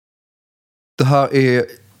Det här är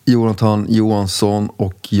Jonathan Johansson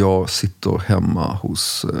och jag sitter hemma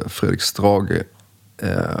hos Fredrik Strage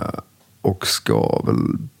och ska väl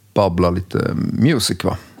babbla lite music,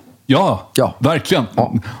 va? Ja, verkligen.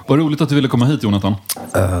 Ja. Vad roligt att du ville komma hit, Jonathan.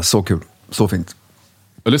 Så kul, så fint.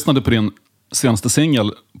 Jag lyssnade på din senaste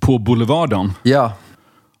singel På Boulevarden. Ja.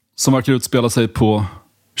 Som verkar utspela sig på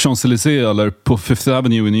Champs-Élysées eller på Fifth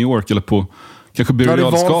Avenue i New York eller på kanske Birger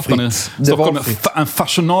Jarlsgatan i Stockholm. En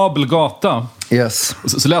fashionabel gata. Yes.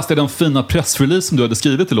 Så läste jag den fina pressrelease som du hade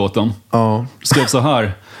skrivit till låten. Ja. Du skrev så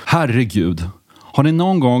här: herregud, har ni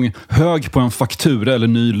någon gång hög på en faktura eller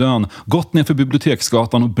ny lön gått ner för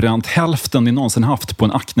Biblioteksgatan och bränt hälften ni någonsin haft på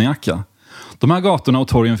en Acne-jacka? De här gatorna och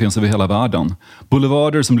torgen finns över hela världen.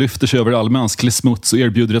 Boulevarder som lyfter sig över all mänsklig smuts och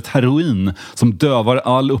erbjuder ett heroin som dövar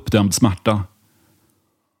all uppdämd smärta.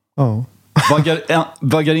 Ja.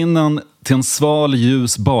 Vaggar in en till en sval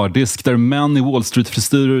ljus bardisk där män i Wall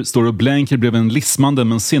Street-fristyrer står och blänker bredvid en lismande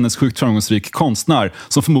men sinnessjukt framgångsrik konstnär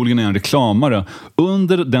som förmodligen är en reklamare.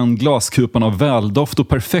 Under den glaskupan av väldoft och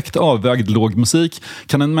perfekt avvägd låg musik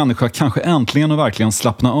kan en människa kanske äntligen och verkligen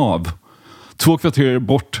slappna av. 2 kvarter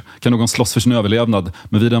bort kan någon slåss för sin överlevnad,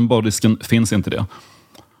 men vid den bardisken finns inte det.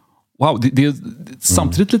 Wow, det är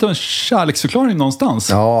samtidigt lite av en kärleksförklaring någonstans.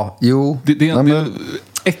 Ja, jo. Det är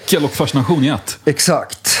äckel och fascination i ett.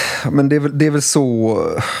 Exakt. Men det är väl så...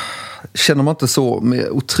 Känner man inte så med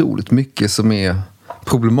otroligt mycket som är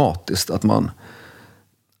problematiskt? Att man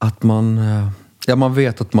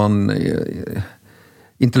vet att man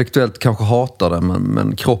intellektuellt kanske hatar det,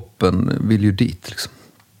 men kroppen vill ju dit liksom.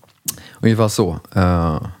 Ungefär så.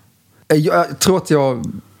 Jag tror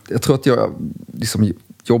att jag liksom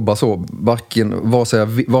jobbar så,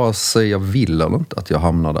 vare sig jag vill eller inte, att jag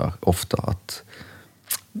hamnar där ofta.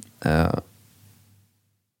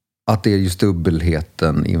 Att det är just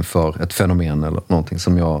dubbelheten inför ett fenomen eller någonting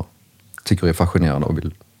som jag tycker är fascinerande och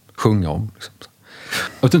vill sjunga om. Liksom.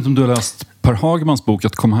 Jag vet inte om du har läst Per Hagmans bok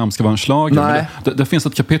Att komma hem ska vara en slager. Nej. Det finns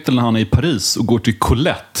ett kapitel när han är i Paris och går till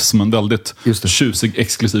Colette, som en väldigt tjusig,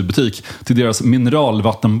 exklusiv butik, till deras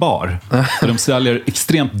mineralvattenbar. Där de säljer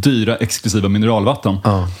extremt dyra, exklusiva mineralvatten.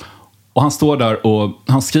 Och han står där och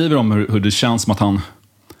han skriver om hur det känns som att han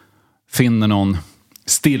finner någon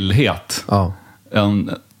stillhet.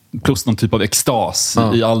 Plus någon typ av extas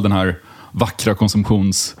i all den här vackra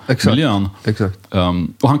konsumtionsmiljön. Exakt.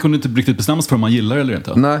 Och han kunde inte riktigt bestämma sig för om man gillar eller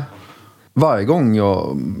inte. Nej. Varje gång jag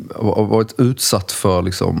har varit utsatt för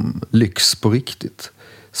liksom lyx på riktigt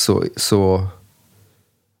så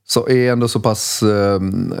är jag ändå så pass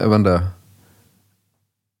jag vet inte,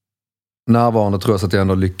 närvarande, tror jag, så att jag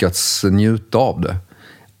ändå lyckats njuta av det.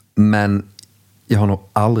 Men jag har nog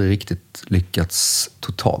aldrig riktigt lyckats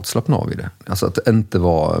totalt slappna av i det. Alltså att inte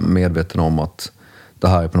vara medveten om att det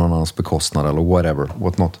här är på någon annans bekostnad eller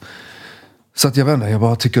what not. Så att jag vet inte, jag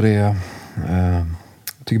bara tycker det är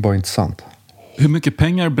tycker bara intressant. Hur mycket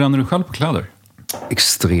pengar bränner du själv på kläder?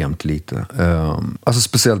 Extremt lite. Alltså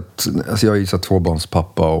speciellt, alltså jag är ju så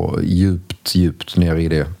tvåbarnspappa och djupt ner i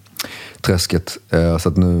det träsket. Så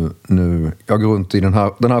att nu jag går runt i den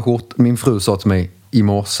här skjort. Min fru sa till mig i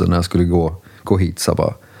morse när jag skulle gå hit, så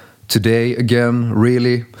bara, today again,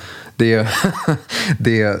 really? Det är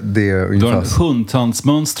ungefär. Du har en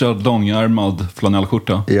hundtandsmönstrad, långärmad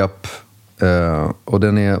flanellskjorta. Japp. Och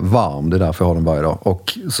den är varm, det är därför jag har den varje dag.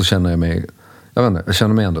 Och så känner jag mig, jag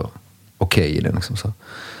känner mig ändå okej i den liksom, så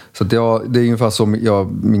att det är ungefär som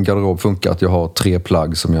min garderob funkar, att jag har 3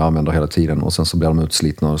 plagg som jag använder hela tiden och sen så blir de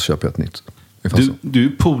utslitna och så köper jag ett nytt. Du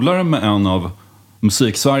är polare med en av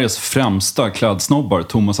Musik-Sveriges främsta klädsnobbar,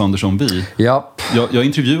 Thomas Andersson Vi. Japp. Jag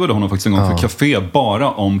intervjuade honom faktiskt en gång för Café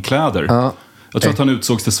bara om kläder. Jag tror att han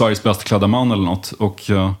utsågs till Sveriges bästa klädda man eller något. Och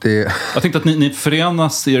jag tänkte att ni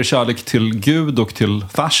förenas i er kärlek till Gud och till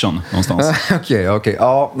fashion någonstans. Okej.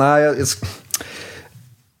 Ja, nej,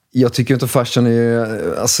 jag tycker inte fashion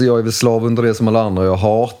är... Alltså jag är väl slav under det som alla andra. Jag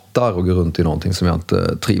hatar att gå runt i någonting som jag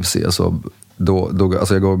inte trivs i. Alltså,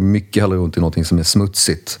 alltså jag går mycket hellre runt i någonting som är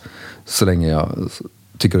smutsigt, så länge jag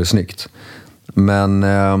tycker det är snyggt. Men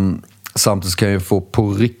samtidigt kan jag få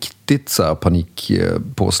på riktigt så här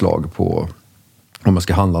panikpåslag på om jag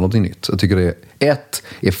ska handla någonting nytt. Jag tycker det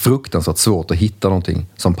är fruktansvärt svårt att hitta någonting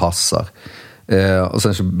som passar. Och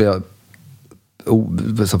sen så blir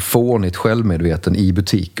jag så fånigt självmedveten i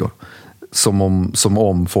butiker. Som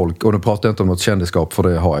om folk, och nu pratar jag inte om något kändisskap, för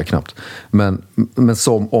det har jag knappt. Men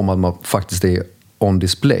som om att man faktiskt är on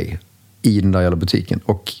display i den där jävla butiken.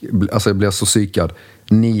 Och alltså jag blir så psykad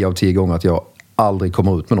 9 av 10 gånger att jag aldrig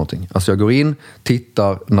kommer ut med någonting. Alltså jag går in,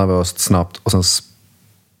 tittar nervöst snabbt och sen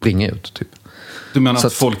springer ut typ. Du menar så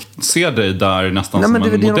att folk ser dig där nästan som en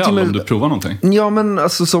modell om du provar någonting? Ja, men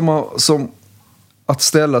alltså som att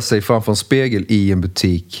ställa sig framför en spegel i en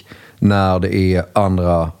butik när det är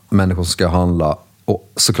andra människor som ska handla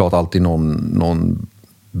och såklart alltid någon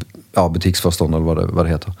butiksförståndare eller vad det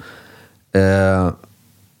heter.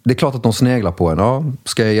 Det är klart att de sneglar på en. Ja,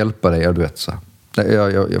 ska jag hjälpa dig? Ja, du vet så.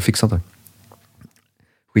 Jag fixar inte.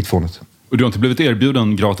 Skitfånigt. Och du har inte blivit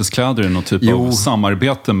erbjuden gratis kläder i någon typ av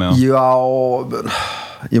samarbete med... Ja,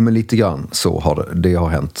 men lite grann så har det har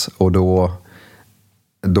hänt. Och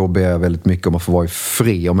då ber jag väldigt mycket om att få vara i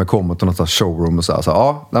fri. Om jag kommer till något showroom och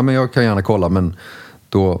så men jag kan gärna kolla, men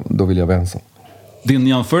då vill jag vara ensam. Din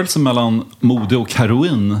jämförelse mellan mode och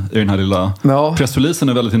heroin i den här lilla pressreleasen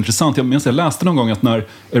är väldigt intressant. Jag läste någon gång att när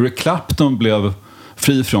Eric Clapton blev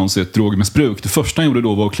fri från sitt drogmissbruk, det första han gjorde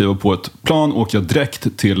då var att kliva på ett plan och åka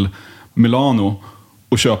direkt till Milano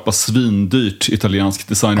och köpa svindyrt italiensk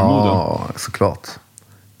designermode. Ja, såklart.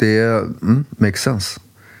 Det makes sense.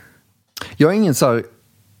 Jag är ingen så här...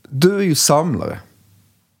 Du är ju samlare.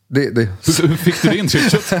 Hur fick du det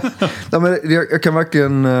intrycket? Nej, men jag kan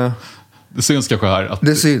verkligen... Det syns kanske här. Att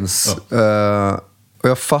det syns. Ja. Och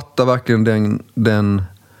jag fattar verkligen den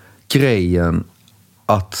grejen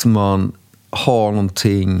att man har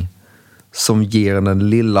någonting som ger den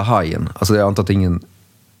lilla hajen. Alltså jag antar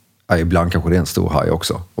att ibland kanske det är en stor haj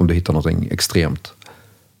också. Om du hittar någonting extremt.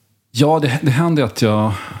 Ja, det händer att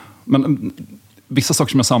men vissa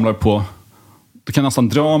saker som jag samlar på, det kan nästan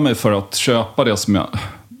dra mig för att köpa det som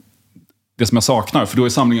jag saknar, för då är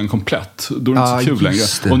samlingen komplett. Då är det inte så kul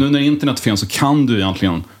längre. Och nu när internet finns så kan du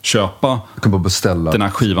egentligen köpa den här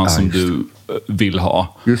skivan som du vill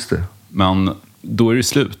ha. Just det. Men då är det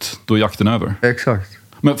slut. Då är jakten över. Exakt.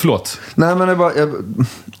 Men förlåt. Nej, men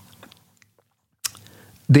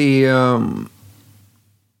det är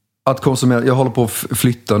att konsumera. Jag håller på att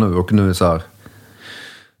flytta nu och nu är det så här.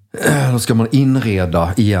 Då ska man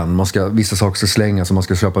inreda igen. Vissa saker ska slängas och man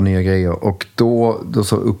ska köpa nya grejer. Och då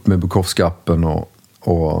så upp med Bukowski-appen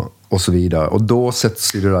och så vidare. Och då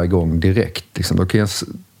sätts det där igång direkt. Liksom.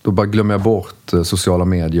 Då bara glömmer jag bort sociala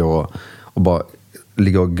medier och bara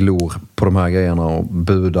ligger och glor på de här grejerna och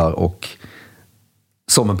budar och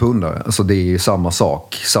som en pundare. Alltså det är ju samma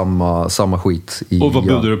sak. Samma skit. Och vad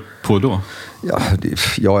budar du på då?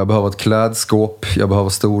 Jag behöver ett klädskåp, jag behöver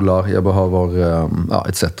stolar, jag behöver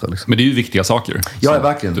etc. Liksom. Men det är ju viktiga saker. Ja,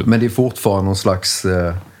 verkligen. Men det är fortfarande någon slags...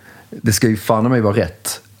 det ska ju fan mig vara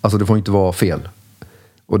rätt. Alltså det får inte vara fel.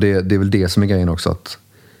 Och det är väl det som är grejen också. Att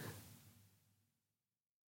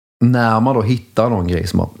när man då hittar någon grej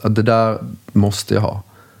som att det där måste jag ha.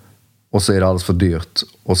 Och så är det alldeles för dyrt.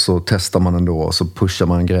 Och så testar man ändå och så pushar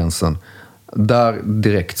man gränsen. Där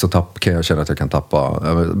direkt så kan jag känna att jag kan tappa.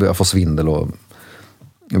 Jag får svindel och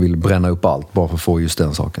jag vill bränna upp allt bara för att få just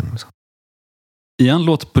den saken. I en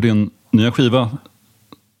låt på din nya skiva,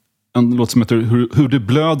 en låt som heter Hur det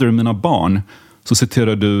blöder mina barn, så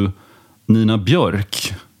citerar du Nina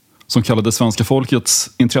Björk som kallade svenska folkets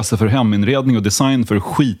intresse för heminredning och design för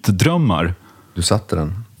skitdrömmar. Du satte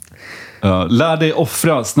den. Lär dig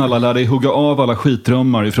offra, snälla lär dig hugga av alla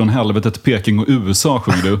skitdrömmar ifrån helvetet, Peking och USA,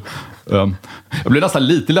 sjunger du. Jag blir nästan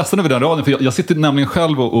lite ledsen över den raden, för jag sitter nämligen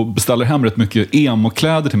själv och beställer hem rätt mycket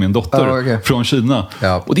emo-kläder till min dotter från Kina.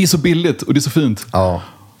 Ja. Och det är så billigt och det är så fint. Ja.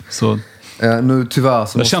 Så nu tyvärr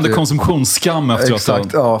så jag kände konsumtionsskam efter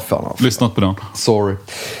att ha lyssnat på den. Sorry.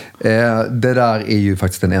 Det där är ju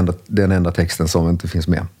faktiskt den enda texten som inte finns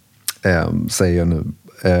med. Säger jag nu.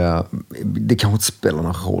 Det kanske inte spelar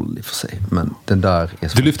någon roll i för sig, men den där är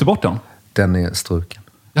så... Du lyfter bort den? Den är struken.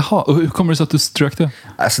 Jaha, och hur kommer det sig att du strök det?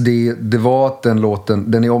 Alltså det var att den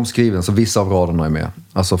låten, den är omskriven så vissa av raderna är med.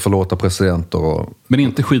 Alltså förlåta presidenter och... Men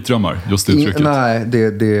inte skitdrömmar, just det uttrycket? Nej,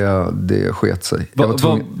 det sket sig. Vad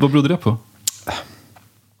berodde det på?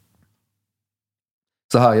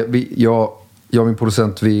 Så här, jag och min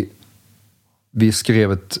producent, vi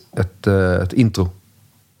skrev ett intro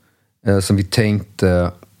som vi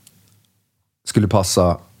tänkte skulle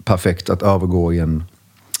passa perfekt att övergå i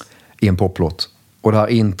en poplåt. Och det här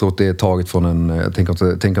introt är taget från en,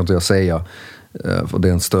 tänker inte jag säga, för det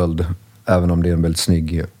är en stöld, även om det är en väldigt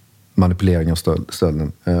snygg manipulering av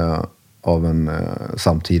stölden av en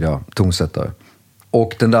samtida tonsättare.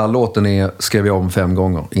 Och den där låten skrev jag om 5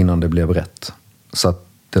 gånger innan det blev rätt. Så att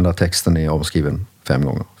den där texten är omskriven 5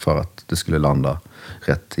 gånger för att det skulle landa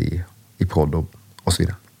rätt i podd och så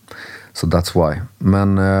vidare. Så that's why.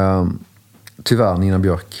 Men tyvärr, Nina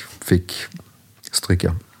Björk fick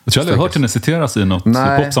stryka. Jag tror jag har hört henne citeras i något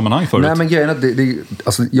popsammanhang förut. Nej, men grejen är att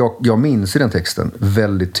alltså, jag minns i den texten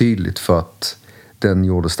väldigt tydligt för att den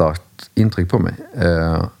gjorde starkt intryck på mig.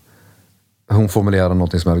 Hon formulerade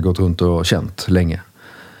något som jag hade gått runt och känt länge.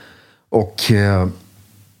 Och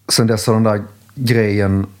sen dess har den där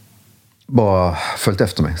grejen bara följt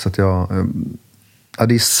efter mig. Så att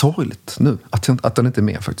det är sorgligt nu att den inte är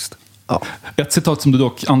med faktiskt. Ja. Ett citat som du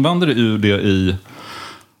dock använder ur det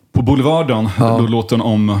på Boulevarden, låten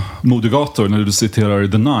om modegator, när du citerar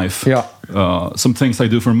The Knife. Ja. Some things I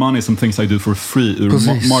do for money, some things I do for free, ur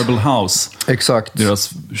Marble House. Exakt. Deras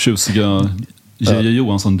tjusiga J.J.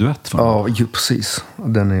 Johansson-duett. Ja, precis.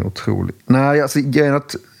 Den är otrolig. Nej, alltså grejen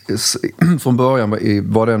att från början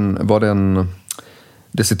var den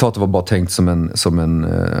det citatet var bara tänkt som en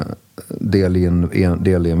del i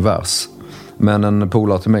en vers. Men en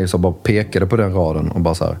polare till mig så bara pekade på den raden och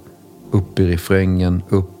bara så här, upp i refrängen.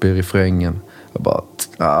 Jag bara,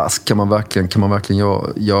 kan man verkligen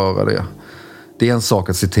göra det? Det är en sak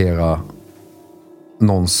att citera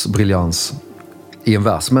någons briljans i en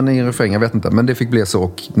vers, men i en refräng, jag vet inte. Men det fick bli så,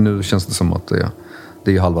 och nu känns det som att det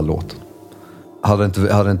är ju halva låten. Hade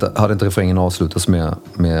inte refrängen avslutats med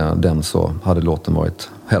den, så hade låten varit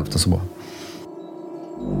hälften så bra.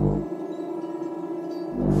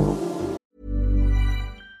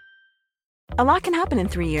 A lot can happen in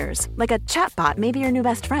 3 years, like a chatbot may be your new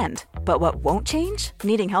best friend. But what won't change?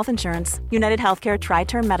 Needing health insurance. United Healthcare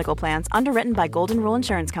Tri-Term Medical Plans, underwritten by Golden Rule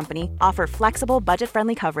Insurance Company, offer flexible,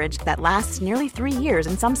 budget-friendly coverage that lasts nearly 3 years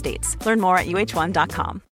in some states. Learn more at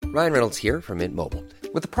uh1.com. Ryan Reynolds here from Mint Mobile.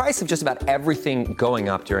 With the price of just about everything going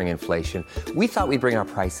up during inflation, we thought we'd bring our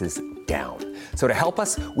prices down. So to help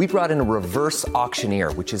us, we brought in a reverse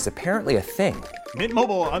auctioneer, which is apparently a thing. Mint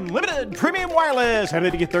Mobile Unlimited Premium Wireless. How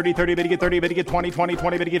to get 30, 30, bit to get 30, bit to get 20, 20,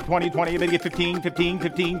 20, bit to get 20, 20, bit to get 15, 15,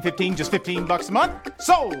 15, 15, just $15 a month?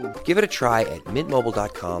 Sold! Give it a try at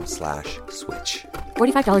mintmobile.com/switch.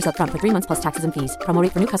 $45 up front for 3 months plus taxes and fees. Promo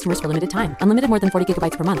rate for new customers for limited time. Unlimited more than 40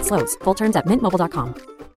 gigabytes per month. Slows full terms at mintmobile.com.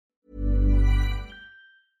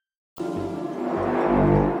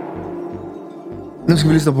 Nu ska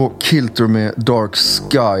vi lyssna på Kilter med Dark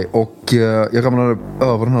Sky, och jag ramlade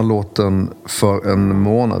över den här låten för en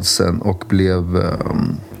månad sedan och blev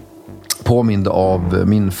påmind av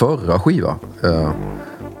min förra skiva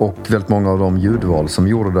och väldigt många av de ljudval som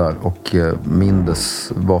gjorde där, och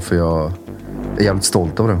mindes varför jag är jävligt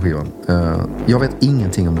stolt av den skivan. Jag vet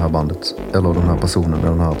ingenting om det här bandet eller den här personen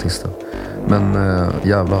eller den här artisten, men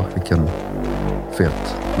jävlar vilken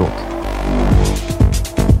fet låt.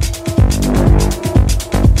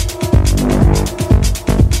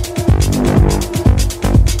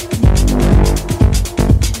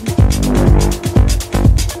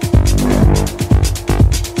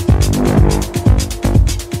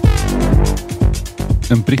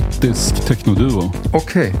 En brittisk technoduo.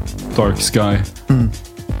 Okej. Dark Sky.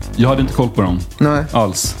 Jag hade inte koll på dem. Nej.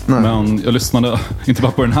 Alls. Nej. Men jag lyssnade inte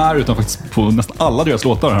bara på den här, utan faktiskt på nästan alla deras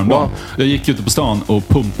låtar häromdagen. Wow. Jag gick ute på stan och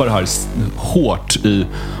pumpade det här hårt i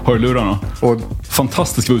hörlurarna. Och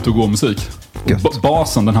fantastisk var ute och gå musik.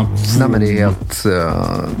 Basen, den här... Nej, men det är helt...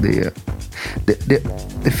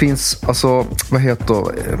 Det finns, alltså, vad heter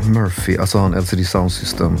Murphy, alltså han LCD Sound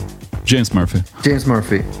System. James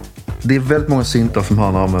Murphy. Det är väldigt många syntar som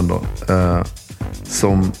han använder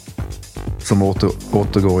som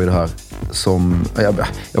återgår i det här. Som, jag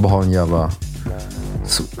bara har en jävla...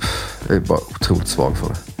 jag är bara otroligt svag för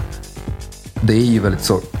det. Det är ju väldigt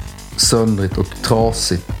så söndrigt och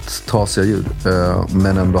trasiga ljud,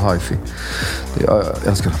 men ändå hi-fi. Jag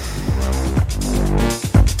älskar det.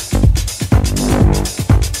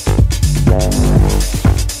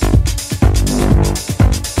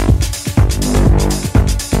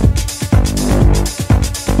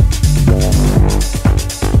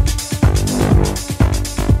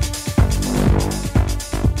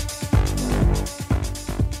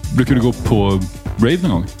 Brukar du gå på rave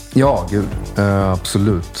någon gång? Ja, gud.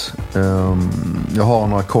 Absolut. Jag har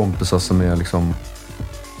några kompisar som är liksom...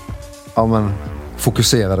 Ja, men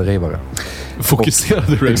fokuserade rivare.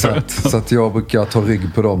 Fokuserade rivare? Exakt. Så att jag brukar ta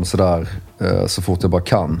rygg på dem sådär så fort jag bara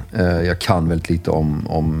kan. Jag kan väldigt lite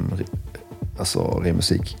om alltså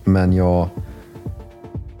rivmusik. Men jag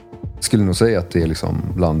skulle nog säga att det är liksom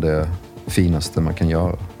bland det finaste man kan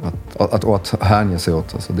göra. Att hänga sig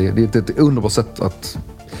åt. Alltså det är ett underbart sätt att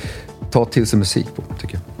ta till sig musik på,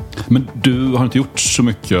 tycker jag. Men du har inte gjort så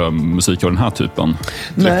mycket musik av den här typen?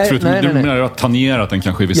 Nej. Du har tangerat den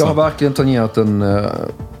kanske i vissa... Jag har verkligen tangerat den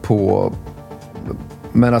på...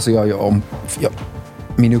 Men alltså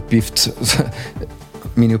min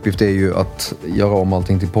uppgift är ju att göra om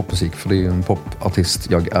allting till popmusik, för det är ju en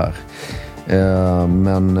popartist jag är.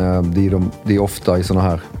 Men det är ofta i såna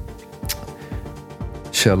här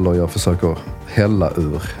källor jag försöker hälla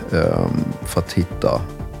ur för att hitta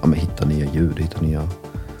nya ljud,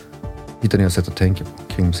 hitta nya sätt att tänka på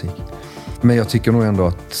kring musik. Men jag tycker nog ändå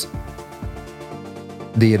att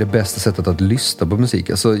det är det bästa sättet att lyssna på musik.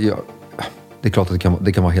 Alltså det är klart att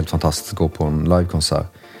det kan vara helt fantastiskt att gå på en livekonsert.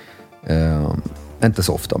 Inte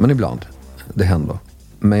så ofta, men ibland. Det händer.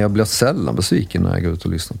 Men jag blir sällan besviken när jag går ut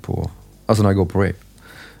och lyssnar på... Alltså när jag går på rave.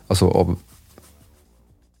 Alltså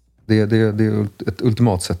det är ett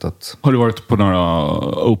ultimat sätt att... Har du varit på några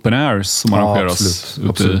open airs som arrangeras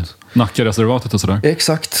ute i Nackareservatet och sådär?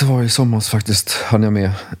 Exakt, var i sommars faktiskt. Hann jag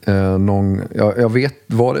med jag vet,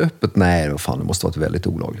 var det öppet? Nej, det måste varit väldigt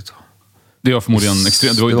olagligt. Det var förmodligen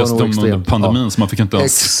extremt. Det var ju dessutom under pandemin, så man fick inte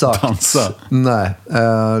ens dansa. Nej.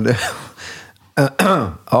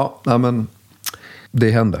 Men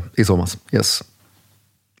det hände i sommars. Yes.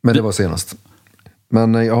 Men det var senast.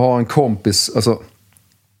 Men jag har en kompis, alltså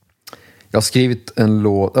jag har skrivit en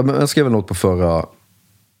låt, jag skrev en låt på förra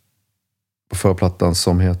plattan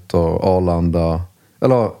som heter Arlanda,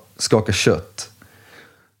 eller Skaka kött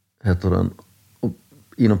heter den. Och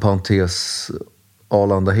inom parentes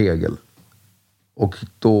Arlanda Hegel. Och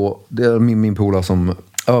då, det är min polare som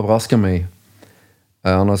överraskar mig.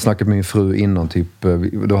 Han har snackat med min fru innan,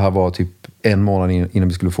 det här var typ 1 månad innan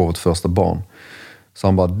vi skulle få vårt första barn. Så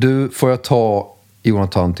han bara, du, får jag ta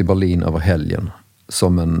Jonathan till Berlin över helgen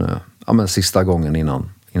som en sista gången innan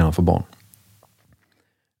han får barn.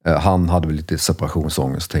 Han hade väl lite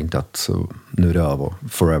separationsångest och tänkte att nu är det över,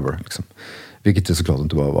 forever liksom. Vilket det såklart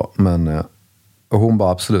inte bara var. Men och hon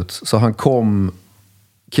bara absolut. Så han kom,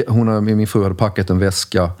 min fru hade packat en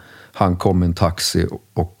väska, han kom med en taxi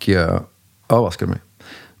och överraskade mig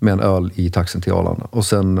med en öl i taxin till Arlanda. Och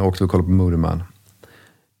sen åkte vi och kollade på Moody Man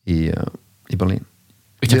i Berlin.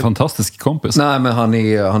 Vilken fantastisk kompis. Nej, men han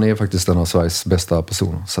är faktiskt en av Sveriges bästa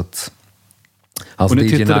personer. Så att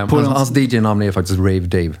hans DJ-namn är faktiskt Rave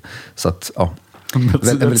Dave. Så att, ja.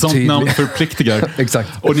 Ett sånt namn förpliktigar. Exakt.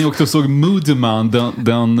 Och ni också såg Moody Man,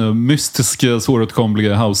 den mystiska,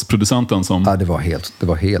 svåråtkomliga houseproducenten som... Ja, det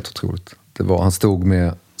var helt otroligt. Han stod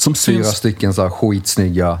med som 4 stycken så här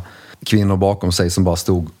skitsnygga kvinnor bakom sig som bara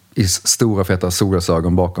stod i stora feta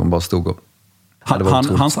solglasögon bakom, bara stod och...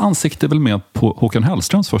 Hans ansikte är väl med på Håkan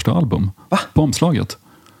Hellströms första album. Va? På omslaget.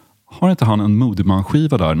 Har inte han en Moody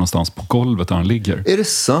Man-skiva där någonstans på golvet där han ligger? Är det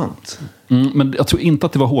sant? Men jag tror inte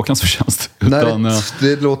att det var Håkans förtjänst. Utan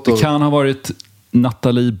det kan ha varit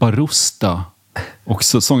Nathalie Barusta. Och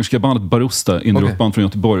sångerska bandet Barusta, inrockband från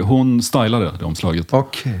Göteborg. Hon stylade det omslaget.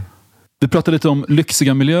 Okej. Du pratade lite om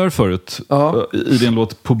lyxiga miljöer förut. Ja. I din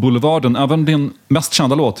låt På Boulevarden. Även din mest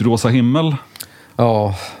kända låt, Rosa himmel.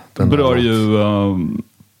 Ja. Berör ju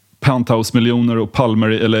penthouse-miljoner och palmer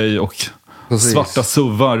i LA och precis. Svarta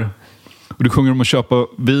suvar. Och du sjunger om att köpa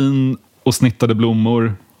vin och snittade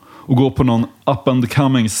blommor och gå på någon up and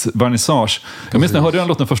comings vernissage. Jag minns när jag hörde den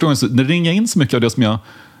låten första gången, så det ringer in så mycket av det som jag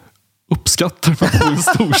uppskattar på en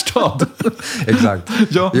storstad. Exakt.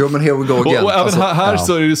 Ja. Jo, men here we go again. Och även här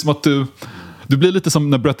så är det som att du blir lite som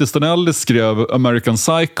när Bret Easton Ellis skrev American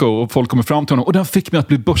Psycho och folk kommer fram till honom och den fick mig att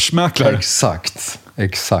bli börsmäklare.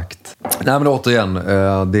 Exakt. Nej, men återigen,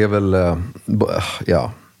 det är väl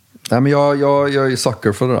ja. Nej, men jag är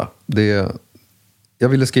sucker för det där. Jag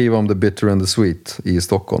ville skriva om the bitter and the sweet i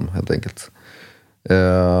Stockholm helt enkelt.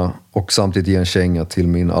 Och samtidigt ge en känga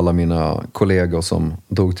till alla mina kollegor som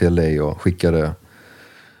drog till LA och skickade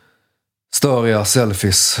störiga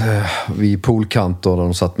selfies vid poolkanter där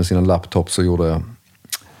de satt med sina laptops och gjorde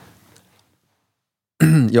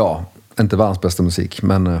inte världens bästa musik,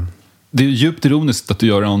 men det är djupt ironiskt att du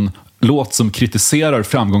gör en låt som kritiserar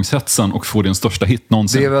framgångshetsen och får din största hit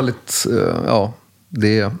någonsin. Det är väldigt,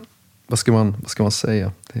 vad ska man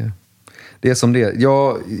säga? Det är som det är.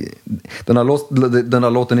 Den här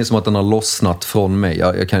låten är som att den har lossnat från mig.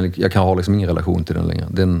 Jag kan ha liksom ingen relation till den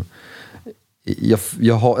längre.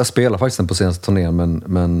 Jag spelar faktiskt den på senaste turnén,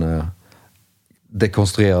 men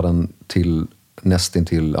dekonstruerar den till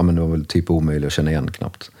nästintill, det var väl typ omöjligt att känna igen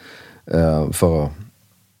knappt. För att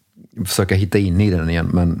försöka hitta in i den igen,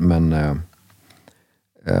 men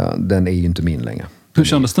den är ju inte min längre. Hur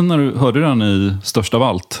kändes det när du hörde den i Störst av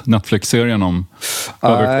allt? Netflix-serien om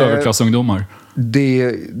överklassungdomar.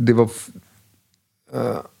 Det var...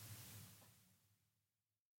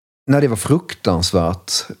 det var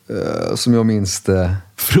fruktansvärt, som jag minns det.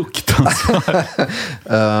 Fruktansvärt?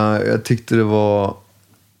 Jag tyckte det var...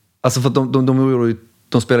 Alltså för att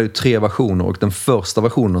de spelade ju 3 versioner och den första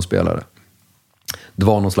versionen de spelade, det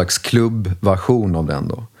var någon slags klubbversion av den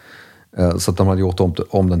då. Så att de hade gjort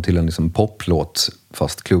om den till en liksom poplåt,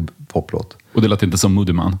 fast klubb-poplåt. Och det lät inte som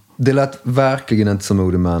Moody Man? Det lät verkligen inte som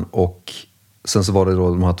Moody Man. Och sen så var det då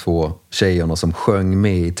de här 2 tjejerna som sjöng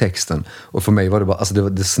med i texten. Och för mig var det bara, alltså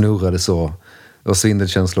det snurrade så. Det var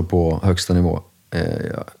svindelkänslor på högsta nivå.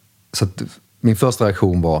 Så att min första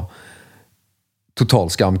reaktion var total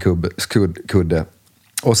skamkudde.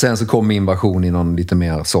 Och sen så kom min version i någon lite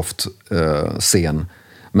mer soft scen.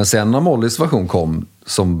 Men sen när Mollys version kom,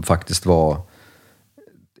 som faktiskt var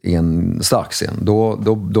i en stark scen,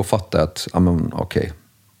 då fattade jag att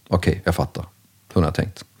okej, jag fattar hur jag har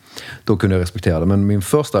tänkt. Då kunde jag respektera det. Men min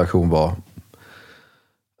första reaktion var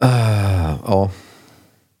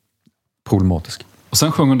problematisk. Och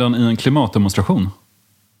sen sjöng hon den i en klimatdemonstration.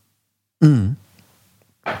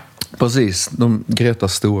 Precis,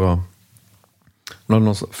 Gretas stora... Hon hade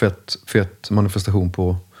någon fett manifestation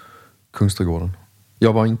på Kungsträdgården.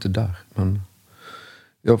 Jag var inte där, men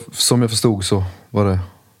som jag förstod så var det...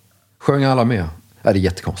 Sjöng alla med? Det är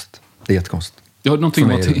jättekonstigt. Jag hörde någonting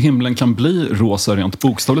om att himlen kan bli rosa rent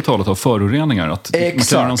bokstavligt talat av föroreningar. Att man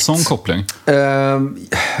kan göra en sån koppling.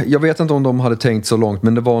 Jag vet inte om de hade tänkt så långt,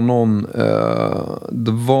 men det var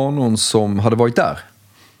någon som hade varit där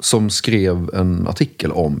som skrev en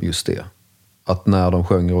artikel om just det. Att när de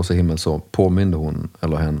sjöng Rosa himmel så påminde hon,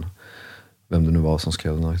 eller hen, vem det nu var som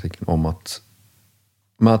skrev den här artikeln, om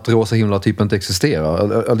att rosa himlar typ inte existerar.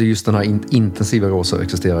 Eller just den här intensiva rosa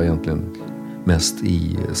existerar egentligen mest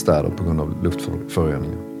i städer på grund av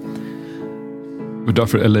luftföroreningar. Och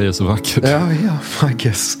därför LA är så vackert. Ja, I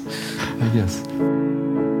guess.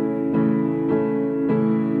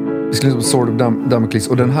 Vi ska lyssna på Sword of Damocles.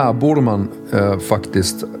 Och den här borde man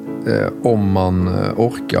faktiskt, om man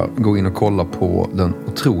orkar, gå in och kolla på den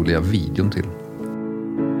otroliga videon till.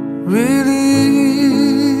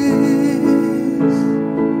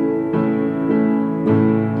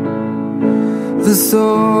 The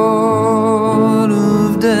sword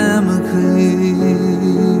of Damocles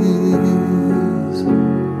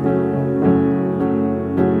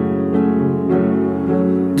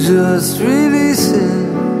just release it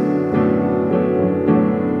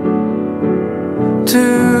to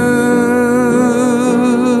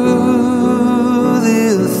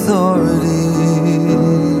the authorities.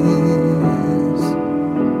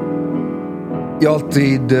 Jag har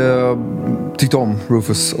alltid tyckt om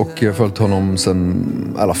Rufus och följt honom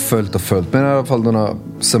sen, eller följt, men i alla fall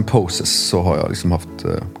sen Poses så har jag liksom haft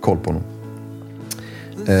koll på honom.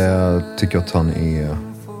 Tycker att han är,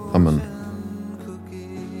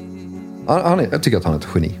 jag tycker att han är ett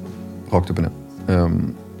geni, rakt upp och ner.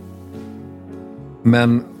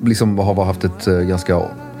 Men liksom har haft ett ganska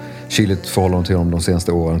kyligt förhållande till honom de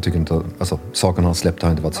senaste åren. Tycker inte, alltså saken han släppte har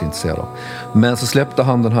jag inte varit så intresserad av. Men så släppte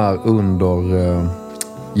han den här under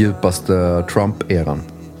djupaste Trump-eran.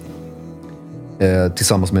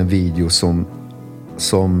 Tillsammans med en video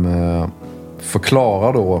som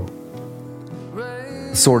förklarar då.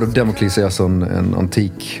 Sword of Damocles är alltså en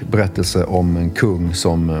antik berättelse om en kung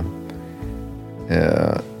som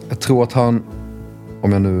jag tror att han,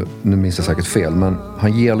 om jag nu minns jag säkert fel, men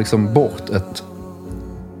han ger liksom bort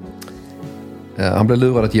han blir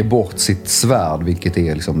lurad att ge bort sitt svärd, vilket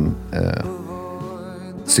är liksom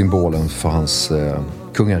symbolen för hans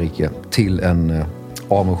kungarike, till en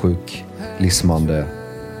avundsjuk, lismande,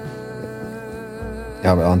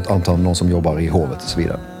 jag antar någon som jobbar i hovet och så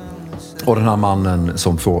vidare. Och den här mannen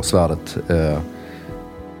som får svärdet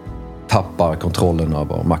tappar kontrollen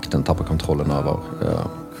över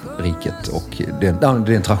riket, och det är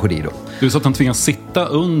en tragedi då. Det är så att han tvingas sitta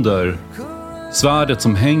under svärdet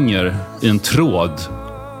som hänger i en tråd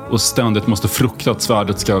och ständigt måste frukta att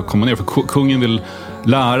svärdet ska komma ner. För kungen vill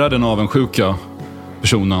lära den avundsjuka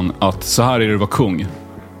personen att så här är det att vara kung.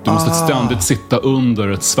 Du måste ständigt sitta under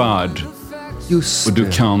ett svärd. Just och du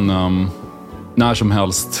det. kan när som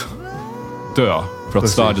helst dö för att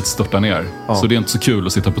svärdet störtar ner. Så det är inte så kul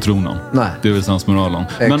att sitta på tronen. Nej. Det är väl sensmoralen.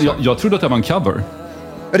 Men jag trodde att det var en cover.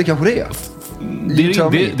 Ja, det kanske det är. Det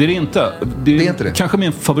är det inte. Det är inte det. Kanske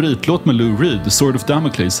min favoritlåt med Lou Reed, Sword of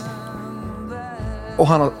Damocles. Och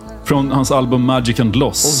han har... Från hans album Magic and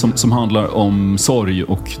Loss, som handlar om sorg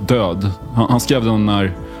och död. Han skrev den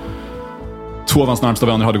när 2 av hans närmsta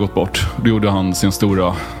vänner hade gått bort. Då gjorde han sin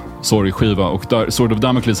stora sorgskiva. Och där Sword of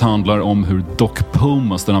Damocles handlar om hur Doc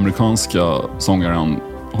Pomus, den amerikanska sångaren,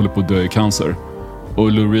 håller på att dö i cancer.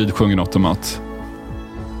 Och Lou Reed sjunger något om att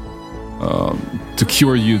to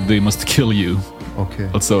cure you they must kill you. Okay.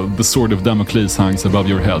 Alltså, the sword of Damocles hangs above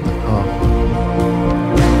your head.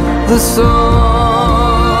 The sword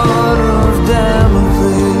of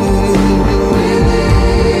Damocles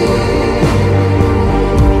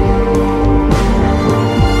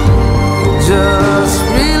just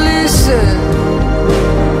release it.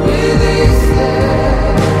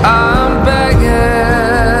 I'm begging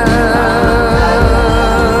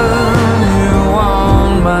you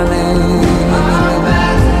on my knees.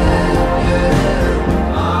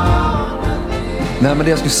 Nej, men det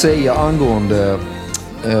jag skulle säga angående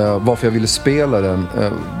varför jag ville spela den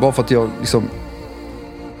var för att jag liksom,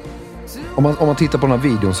 om man tittar på den här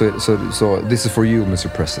videon så this is for you, Mr.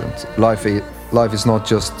 President. Life is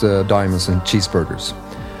not just diamonds and cheeseburgers.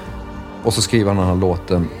 Och så skriver han den här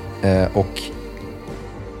låten. Och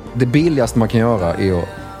det billigaste man kan göra är att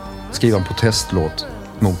skriva en protestlåt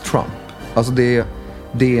mot Trump. Alltså det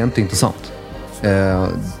är inte intressant.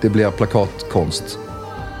 Det blir plakatkonst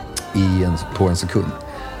på en sekund.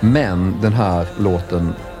 Men den här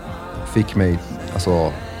låten fick mig,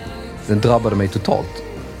 alltså den drabbade mig totalt.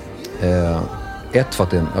 För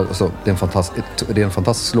att det är en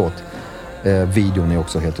fantastisk låt. Videon är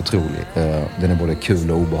också helt otrolig. Den är både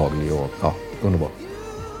kul och obehaglig och underbar.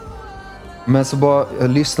 Men så bara, jag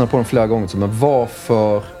lyssnar på den flera gånger, men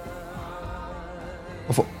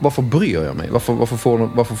varför bryr jag mig?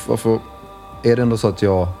 Varför är det ändå så att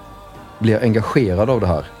jag blir engagerad av det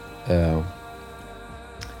här?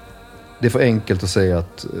 Det är för enkelt att säga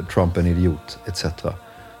att Trump är en idiot, etc.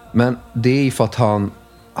 Men det är för att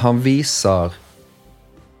han visar...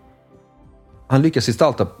 Han lyckas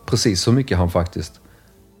gestalta precis så mycket han faktiskt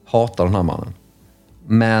hatar den här mannen.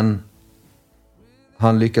 Men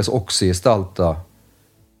han lyckas också gestalta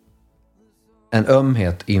en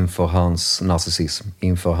ömhet inför hans narcissism,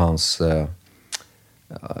 inför hans...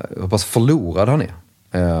 hur pass förlorad han är.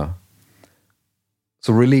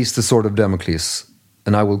 Så release the sword of Damocles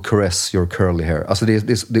and I will caress your curly hair. Alltså det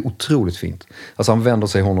är otroligt fint. Alltså han vänder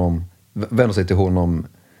sig till honom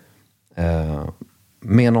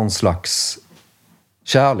med någon slags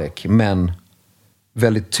kärlek, men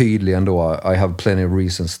väldigt tydlig ändå. I have plenty of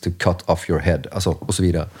reasons to cut off your head. Alltså, och så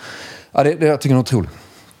vidare. Ja, det jag tycker jag är otroligt.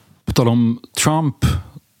 På tal om Trump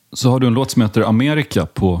så har du en låt som heter Amerika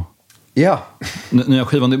på nya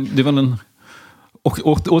skivan. Det är väl en... Och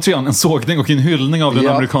återigen en sågning och en hyllning av den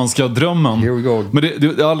amerikanska drömmen. Here we go. Men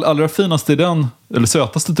det allra finaste i den, eller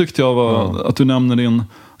sötaste tyckte jag, var att du nämner din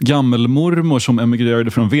gammelmormor som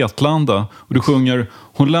emigrerade från Vetlanda. Och du sjunger: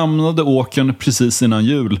 hon lämnade åkern precis innan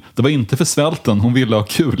jul. Det var inte för svälten, hon ville ha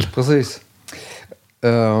kul. Precis.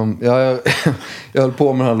 Jag höll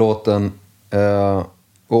på med den här låten.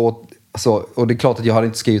 Och det är klart att jag hade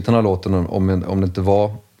inte skrivit den här låten om det inte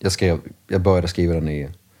var... Jag började skriva den i...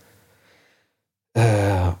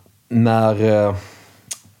 När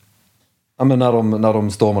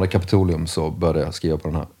de stormade Kapitolium så började jag skriva på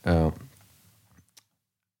den här.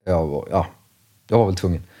 Jag var väl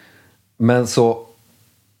tvungen. Men så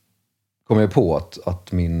kom jag på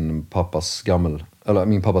att min pappas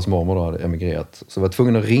mormor då hade emigrerat. Så jag var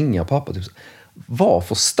tvungen att ringa pappa. Typ.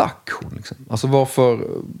 Varför stack hon? Liksom? Alltså varför...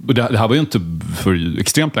 Och det här var ju inte för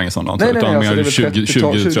extremt länge sedan. Nej, utan alltså, mer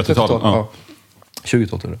 20-30-tal. Ja.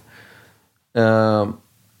 20-tal är det.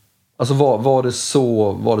 Alltså var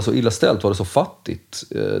det så illa ställt? Var det så fattigt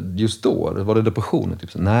just då? Var det depressionen? Typ?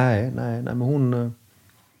 Nej, men hon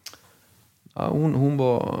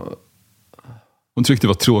var... Hon tyckte det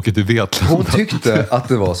var tråkigt i Vetlanda. Hon tyckte att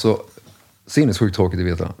det var så sinnessjukt tråkigt i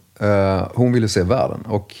Vetlanda. Hon ville se världen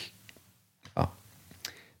och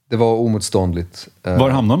det var omotståndligt. Var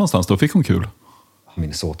hamnade någonstans då? Fick hon kul?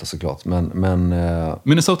 Minnesota såklart. Men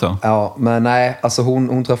Minnesota? Ja, men nej. Alltså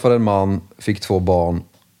hon träffade en man, fick 2 barn.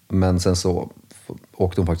 Men sen så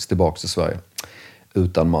åkte hon faktiskt tillbaka till Sverige.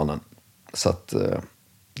 Utan mannen. Så att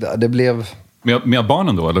det blev... Med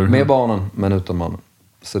barnen då, eller? Med barnen, men utan mannen.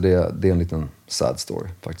 Så det är en liten sad story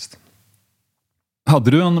faktiskt.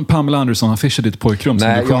 Hade du en Pamela Anderson-affisch i ditt pojkrum?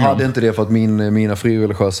 Nej, jag hade inte det för att mina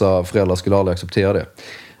frireligiösa föräldrar skulle aldrig acceptera det.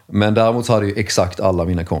 Men däremot så hade ju exakt alla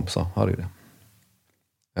mina kompisar hade ju det.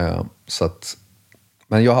 Så att,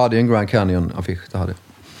 men jag hade en Grand Canyon-affisch, det hade jag.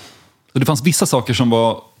 Så det fanns vissa saker som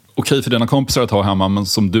var okej för dina kompisar att ha hemma, men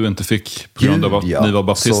som du inte fick på grund av att ni var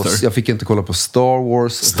baptister? Så jag fick inte kolla på Star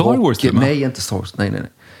Wars. Star Wars? Nej, inte Star Wars. Nej.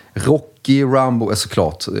 Rocky, Rambo,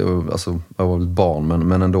 såklart. Alltså, jag var väl barn,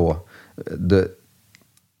 men ändå.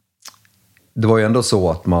 Det var ju ändå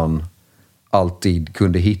så att man alltid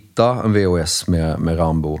kunde hitta en VHS med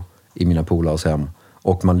Rambo i mina polares hem.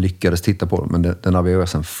 Och man lyckades titta på den. Men den här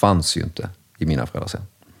VHSen fanns ju inte i mina föräldrars hem.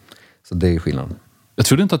 Så det är skillnaden. Jag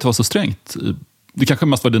trodde inte att det var så strängt. Det kanske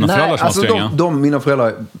mest var dina föräldrar som var stränga. Mina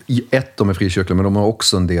föräldrar, de är frikyrkliga, men de är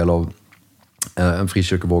också en del av en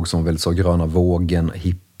frikyrkovåg som var väldigt så gröna vågen,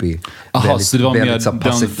 hippie. Jaha, så det var mer den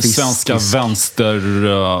svenska svenska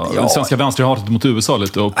vänsterhatet mot USA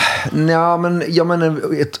lite? Och... Ja, men jag menar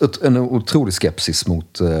en otrolig skepsis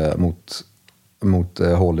mot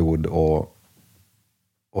Hollywood och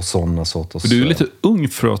sådana sorters... Du är lite ung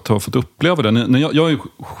för att ha fått uppleva det. När jag är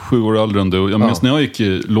 7 år äldre än du. Jag minns när jag gick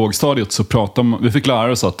i lågstadiet så vi fick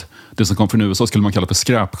lära oss att det som kom från USA skulle man kalla för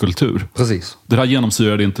skräpkultur. Precis. Det här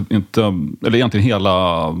genomsyrade inte eller egentligen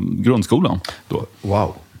hela grundskolan då.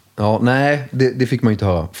 Wow. Ja, nej, det fick man ju inte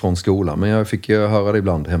höra från skolan. Men jag fick höra det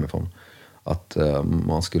ibland hemifrån. Att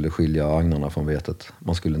man skulle skilja agnarna från vetet.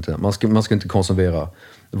 Man skulle inte konsumera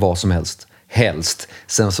vad som helst.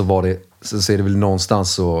 Sen så var det, så är det väl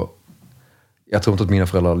någonstans så... Jag tror inte att mina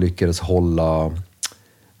föräldrar lyckades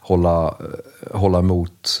hålla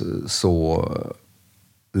emot så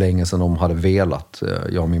länge som de hade velat.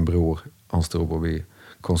 Jag och min bror, hans storebror, vi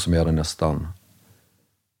konsumerade nästan...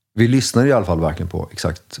 Vi lyssnade i alla fall verkligen på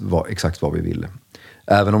exakt vad vi ville.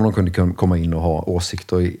 Även om de kunde komma in och ha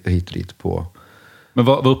åsikter hit och dit på... Men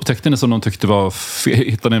vad upptäckte ni som de tyckte var...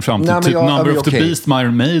 Hittade ni fram till typ Number of the Beast,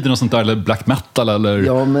 Iron Maiden och sånt där, eller black metal, eller...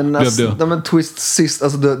 Ja, men men Twist Sister,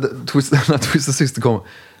 alltså när Twisted Sister kom,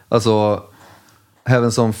 alltså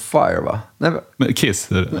Heavens on Fire, va? Nej, men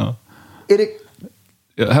Kiss, är det? Ja. Är det...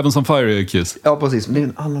 Ja, Heavens on Fire är Kiss. Ja, precis. Men det är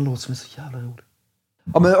en annan låt som är så jävla rolig.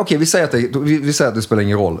 Ja, men okej, vi säger att det spelar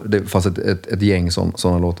ingen roll. Det fanns ett gäng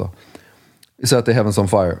sådana låtar. Vi säger att det är Heavens on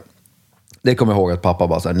Fire. Det kommer jag ihåg att pappa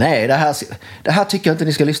bara sa: nej, det här tycker jag inte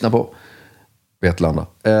ni ska lyssna på. Vetlanda.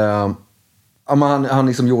 Han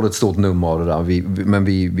liksom gjorde ett stort nummer av det där. Men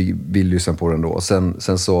vi lyssnade på den då.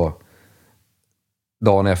 Sen så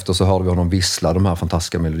dagen efter så hörde vi honom vissla de här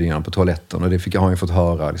fantastiska melodierna på toaletten. Och det har han ju fått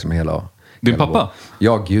höra liksom hela... Din pappa?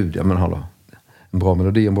 Ja, gud. Ja, men hallå. En bra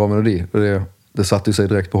melodi. Och det satte ju sig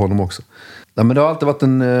direkt på honom också. Nej, men det har alltid varit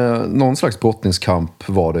någon slags brottningskamp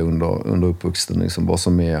var det under uppvuxen. Liksom, vad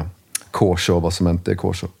som är kosher och vad som inte är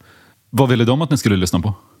kosher. Vad ville de att ni skulle lyssna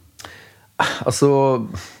på? Alltså,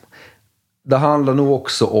 det handlar nog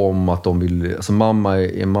också om att de vill... Alltså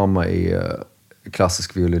mamma är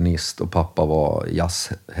klassisk violinist och pappa var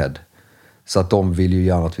jazzhead. Så att de vill ju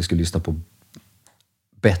gärna att vi skulle lyssna på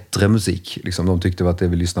bättre musik. Liksom, de tyckte att det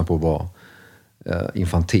vi lyssnade på var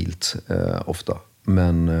infantilt ofta.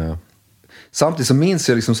 Men samtidigt så minns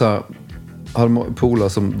jag liksom så här, hade polare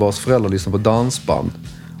som vars föräldrar lyssnade på dansband.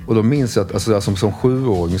 Och då minns jag att alltså, som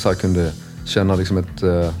 7-åring så här kunde känna liksom ett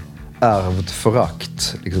ärvt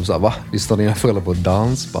förakt. Liksom så här, va? Lyssnade dina föräldrar på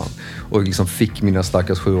dansband? Och liksom fick mina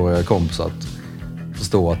stackars 7-åriga kompisar att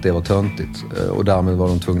förstå att det var töntigt. Och därmed var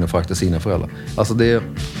de tvungna att förakta sina föräldrar. Alltså det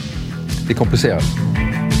är komplicerat.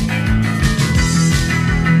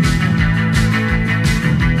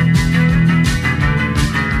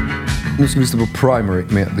 Nu ska vi lyssna på Primary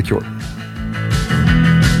med The Cure.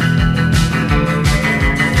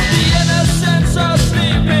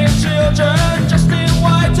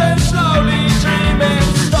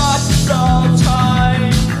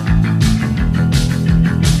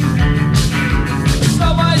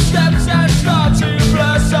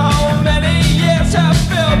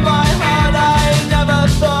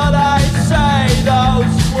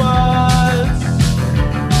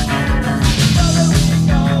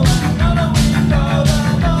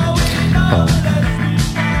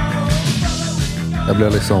 Jag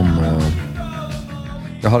blev liksom...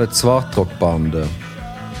 jag hade ett svartrockband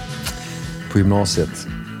på gymnasiet.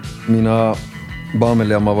 Mina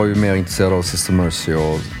barnmedlemmar var ju mer intresserade av Sister Mercy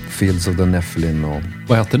och Fields of the Nephilim. Och...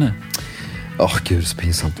 Vad hette ni? Gud, så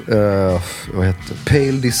pinsamt. Vad hette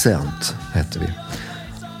Pale Descent hette vi.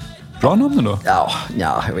 Bra namn då? Ja,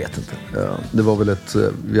 jag vet inte. Det var väl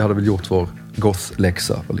vi hade väl gjort vår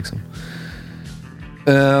goth-läxa liksom.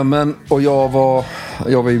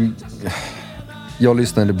 Jag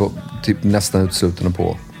lyssnade typ nästan uteslutande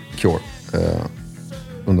på Cure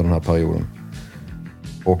under den här perioden.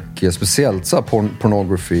 Och speciellt så här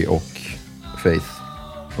Pornography och Faith,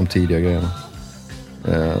 de tidiga grejerna.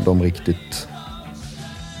 De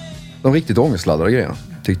riktigt ångestladdade grejerna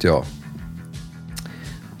tyckte jag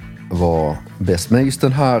var bäst. Men just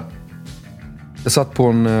den här, jag satt på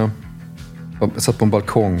en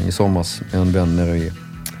balkong i somras med en vän nere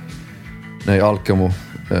i Alcamo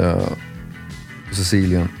på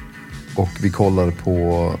Sicilien, och vi kollade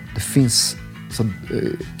på, det finns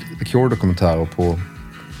The Cure-dokumentärer på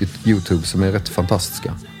YouTube som är rätt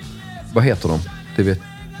fantastiska. Vad heter de? Det vet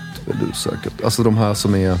väl du säkert. Alltså de här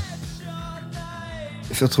som är,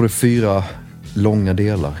 jag tror det är 4 långa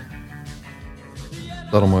delar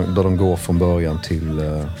där de går från början till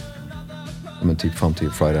typ fram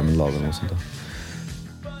till Friday I'm in Love och sånt där.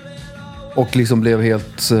 Och liksom blev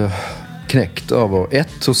helt knäckt över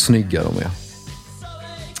hur snygga de är.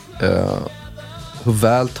 Hur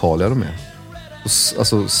vältaliga de är.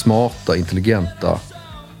 Alltså smarta, intelligenta,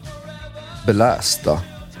 belästa.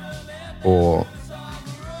 Och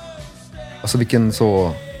alltså vilken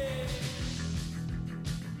så...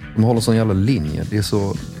 De håller sån jävla linje. Det är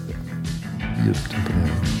så djupt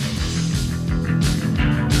imponerande.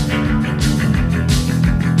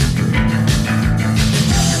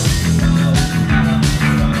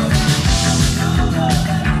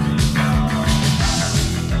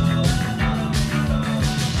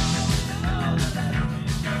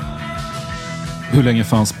 Hur länge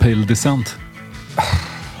fanns Pale Descent?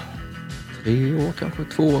 3 år kanske,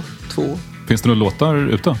 2 år. Finns det några låtar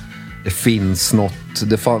ute? Det finns något,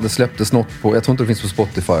 det släpptes något på, jag tror inte det finns på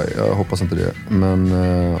Spotify, jag hoppas inte det. Men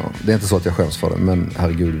det är inte så att jag skäms för det, men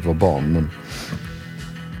herregud, vi var barn. Men,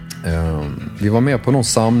 vi var med på någon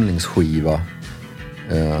samlingsskiva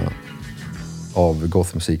av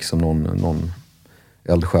gothmusik som någon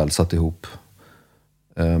eldsjäl satt ihop.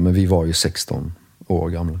 Men vi var ju 16 år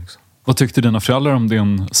gamla. Liksom. Vad tyckte dina föräldrar om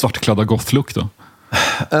din svartklädda goth-look då?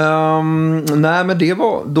 Nej, men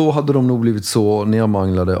då hade de nog blivit så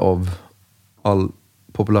nermanglade av all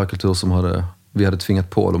populärkultur som vi hade tvingat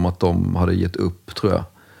på dem, att de hade gett upp, tror jag,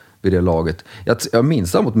 vid det laget. Jag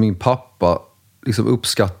minns däremot min pappa liksom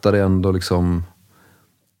uppskattade ändå liksom...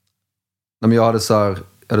 Jag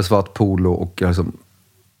hade svart polo och jag liksom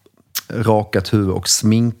rakat huvud och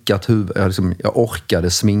sminkat huvud. Jag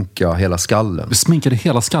orkade sminka hela skallen. Du sminkade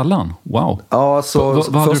hela skallen? Wow. Ja, så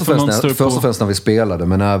först och främst när vi spelade,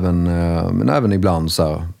 men även ibland så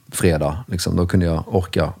här, fredag liksom, då kunde jag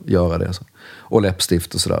orka göra det så. Och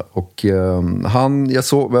läppstift och sådär. Och jag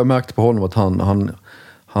märkte på honom att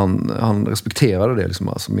han respekterade det liksom,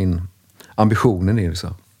 alltså min ambitionen är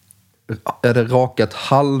liksom. Jag hade rakat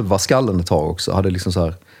halva skallen ett tag också. Hade liksom så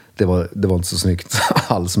här, det var inte så snyggt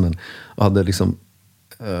alls, men jag hade liksom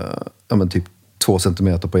typ 2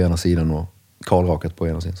 centimeter på ena sidan och kalrakat på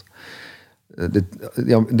ena sidan.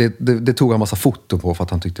 Det tog han massa foto på för att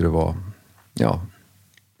han tyckte det var,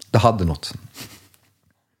 det hade något.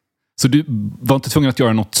 Så du var inte tvungen att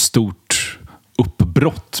göra något stort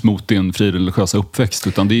uppbrott mot din frireligiösa uppväxt,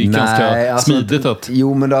 utan det är ganska smidigt att...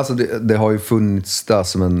 Jo, men det har ju funnits där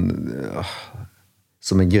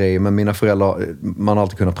som en grej. Men mina föräldrar, man har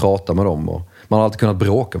alltid kunnat prata med dem och man har alltid kunnat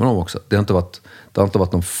bråka med dem också. Det har inte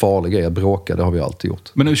varit någon farlig grej. Bråka, det har vi alltid gjort.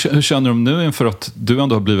 Men hur känner de nu inför att du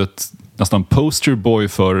ändå har blivit nästan posterboy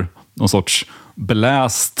för någon sorts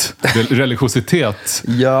beläst religiositet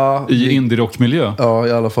i indie-rockmiljö? Ja,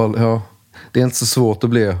 i alla fall. Ja. Det är inte så svårt att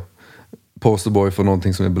bli posterboy för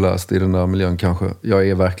någonting som är beläst i den där miljön kanske. Jag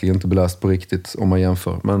är verkligen inte beläst på riktigt om man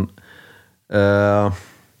jämför. Men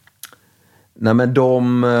nej, men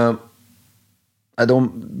de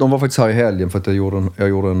var faktiskt här i helgen för att jag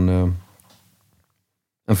gjorde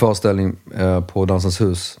en föreställning på Dansens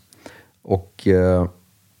hus. Och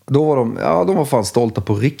då var de var fan stolta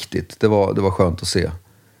på riktigt. Det var skönt att se.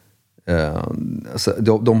 Alltså,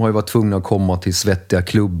 de har ju varit tvungna att komma till svettiga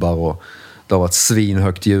klubbar och det har varit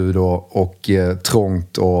svinhögt ljud och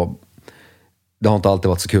trångt, och det har inte alltid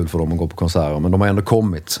varit så kul för dem att gå på konserter, men de har ändå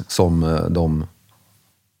kommit som de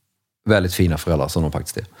väldigt fina föräldrar som de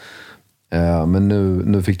faktiskt är. Men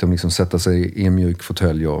nu fick de liksom sätta sig i en mjuk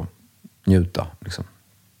fåtölj och njuta. Liksom.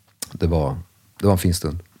 Det var en fin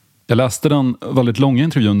stund. Jag läste den väldigt långa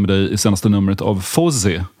intervjun med dig i senaste numret av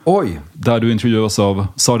Fozzy. Oj! Där du intervjuas av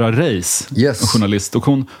Sara Reis, en journalist. Och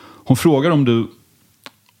hon frågar om du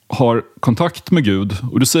har kontakt med Gud.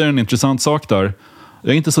 Och du säger en intressant sak där.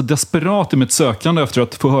 Jag är inte så desperat i mitt sökande efter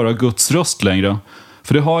att få höra Guds röst längre.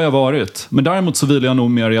 För det har jag varit. Men däremot så vill jag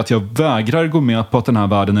nog mer i att jag vägrar gå med på att den här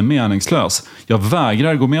världen är meningslös. Jag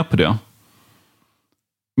vägrar gå med på det.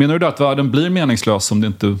 Menar du då att världen blir meningslös om det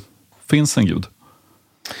inte finns en Gud?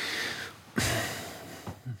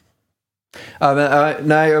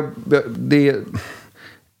 Nej,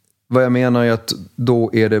 vad jag menar är att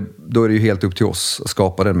då är det ju helt upp till oss att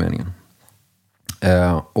skapa den meningen.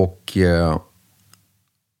 Och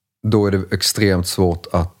då är det extremt svårt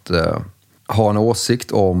att ha en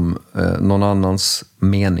åsikt om någon annans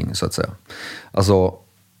mening, så att säga. Alltså,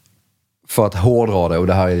 för att hårdra det, och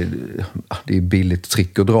det här det är billigt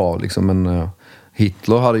trick att dra liksom, men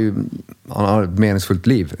Hitler hade ett meningsfullt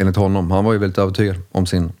liv enligt honom. Han var ju väldigt övertygad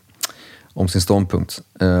om sin ståndpunkt.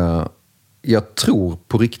 Jag tror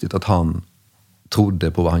på riktigt att han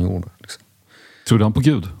trodde på vad han gjorde. Liksom. Trodde han på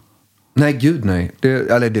Gud? Nej, Gud nej.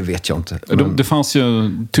 Det vet jag inte. Men... Det fanns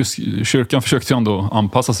ju... Kyrkan försökte ju ändå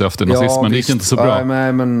anpassa sig efter nazismen. Det gick inte så bra.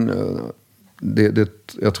 Nej, men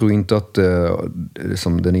jag tror inte att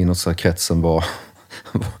liksom, den innersta kretsen var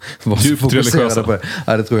så fokuserade på det.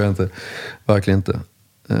 Nej, det tror jag inte. Verkligen inte.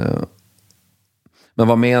 Men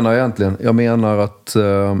vad menar jag egentligen? Jag menar att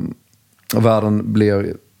världen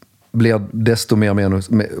blir desto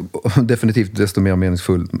mer definitivt desto mer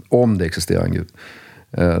meningsfull om det existerar en Gud.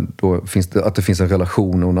 Då finns det finns en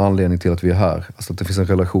relation och en anledning till att vi är här. Alltså att det finns en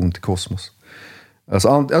relation till kosmos.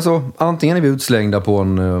 Alltså antingen är vi utslängda på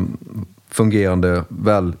en fungerande,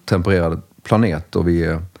 vältempererad planet och vi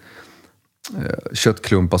är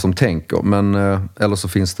köttklumpar som tänker. Men eller så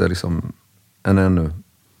finns det liksom en ännu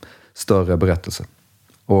större berättelse.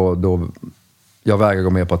 Och då jag vägrar gå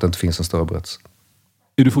med på att det inte finns en större berättelse.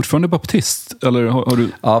 Är du fortfarande baptist? Eller har du...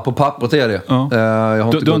 Ja, på pappret är det. Ja.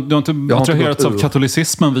 Du har inte attraherats av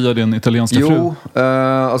katolicismen via din italienska fru? Jo,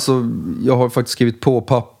 alltså jag har faktiskt skrivit på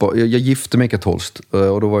papper. Jag gifte mig katolskt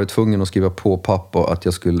och då var jag tvungen att skriva på papper att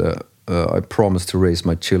jag skulle I promise to raise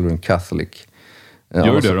my children Catholic.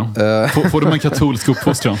 Gör du det då? Får de en katolsk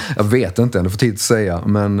uppfostran? Jag vet inte än, det får tid att säga.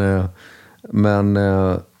 Men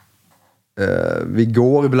vi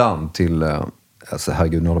går ibland till... Alltså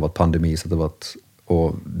herregud, nu har det varit pandemi så det har varit...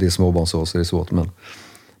 Och det är småbarn så är det svårt. Men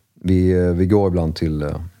vi går ibland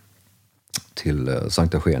till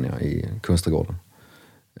Sankta Eugenia i Kungsträdgården.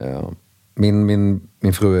 Min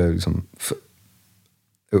fru är liksom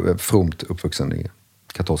fromt uppvuxen i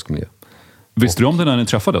katolsk miljö. Visste du om det när ni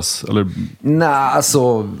träffades? Eller? Nej,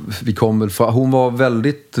 alltså vi kom väl hon var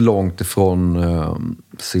väldigt långt ifrån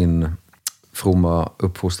sin fromma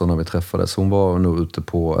uppfostran när vi träffades. Hon var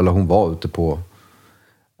ute på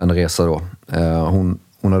en resa då.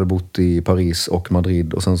 Hon hade bott i Paris och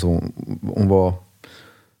Madrid och sen så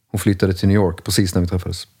hon flyttade till New York precis när vi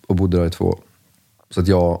träffades och bodde där i 2 år. Så att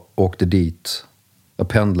jag åkte dit, jag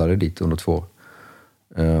pendlade dit under 2 år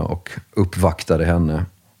och uppvaktade henne.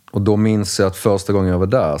 Och då minns jag att första gången jag var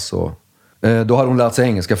där så då hade hon lärt sig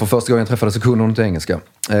engelska. För första gången jag träffades så kunde hon inte engelska.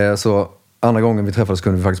 Så andra gången vi träffades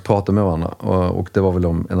kunde vi faktiskt prata med varandra. Och det var väl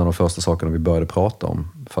en av de första sakerna vi började prata om.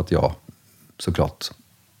 För att jag såklart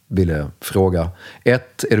ville fråga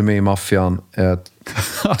 1, är du med i maffian?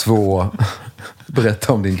 2,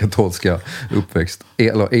 berätta om din katolska uppväxt.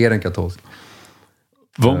 Eller är den katolsk?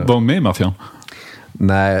 Var hon med i maffian?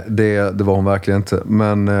 Nej, det var hon verkligen inte.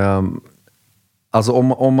 Men alltså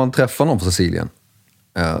om man träffar någon på Sicilien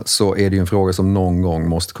så är det ju en fråga som någon gång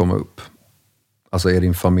måste komma upp. Alltså är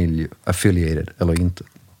din familj affiliated eller inte?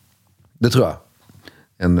 Det tror jag.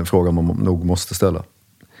 En fråga man nog måste ställa.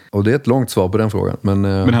 Och det är ett långt svar på den frågan. Men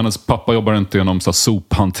hennes pappa jobbar inte inom så här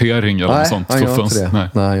sophantering eller något sånt? Nej,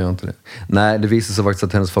 han gör inte det. Nej, det visade sig faktiskt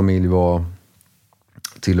att hennes familj var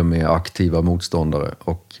till och med aktiva motståndare.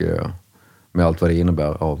 Och med allt vad det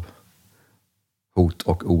innebär av hot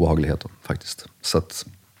och obehagligheter faktiskt. Så att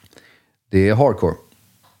det är hardcore.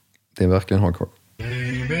 Det är verkligen hardcore.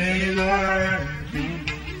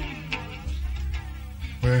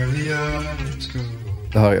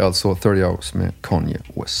 Det här är alltså 30 Hours med Kanye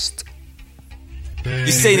West.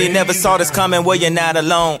 You say they never saw this coming, well you're not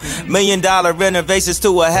alone. $1 million renovations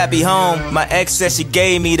to a happy home. My ex said she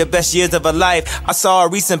gave me the best years of her life. I saw a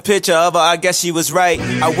recent picture of her, I guess she was right.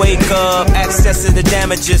 I wake up, accessing the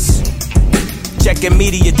damages, checking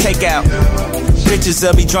media takeout. Pictures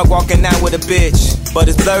of me drunk walking out with a bitch, but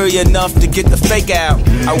it's blurry enough to get the fake out.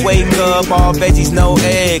 I wake up, all veggies, no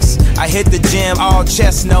eggs. I hit the gym, all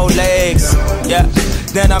chest, no legs. Yeah,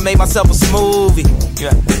 then I make myself a smoothie.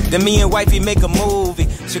 Yeah, then me and wifey make a movie.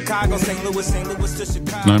 Chicago, St. Louis to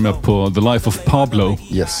Chicago. Nu är jag med på The Life of Pablo.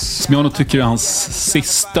 Yes. Som jag nog tycker är hans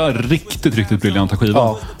sista riktigt briljanta skiva.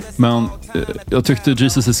 Ja. Men jag tyckte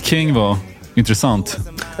Jesus is King var intressant.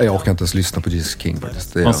 Jag orkar inte ens lyssna på Jesus King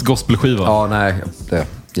faktiskt. Hans gospelskiva. Ja, nej.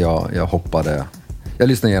 Jag hoppade. Jag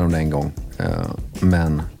lyssnade igenom det en gång.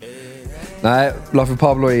 Men nej, Life of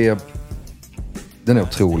Pablo den är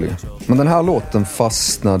otrolig. Men den här låten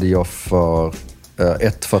fastnade jag för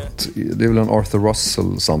för att det är väl en Arthur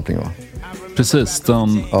Russell-sampling, va? Precis,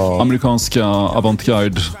 den amerikanska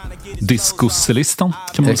avantgarde discocellistan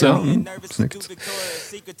kan man säga. Snyggt.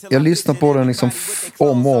 Jag lyssnar på den liksom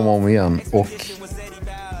om och om igen och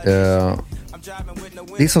det är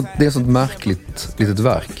ett sånt märkligt litet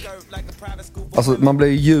verk. Alltså man blir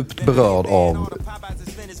djupt berörd av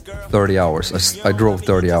 30 hours. I drove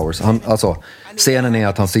 30 hours. Scenen är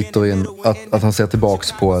att han sitter att han ser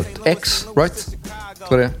tillbaks på ett ex, right?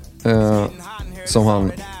 Så det som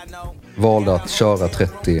han valde att köra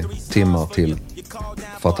 30 timmar till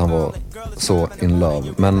för att han var så in love.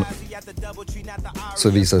 Men så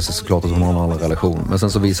visar det sig såklart att hon har en annan relation. Men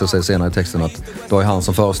sen så visar det sig senare i texten att det var han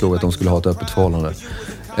som föreslog att de skulle ha ett öppet förhållande.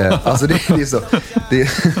 Alltså det är så...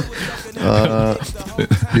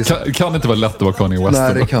 Kan inte vara lätt att vara Kanye West.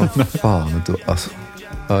 Nej, det kan fan inte. Alltså,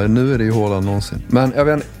 nu är det ju hårdare än någonsin. Men jag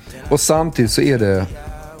vet, och samtidigt så är det...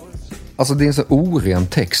 Alltså det är en så oren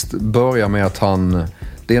text. Börjar med att han...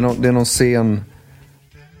 Det är någon scen...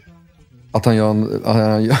 Att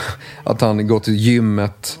att han går till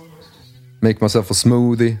gymmet, make myself a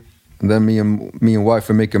smoothie, and then me and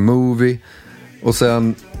wife make a movie. Och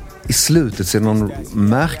sen i slutet ser någon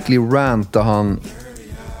märklig rant där han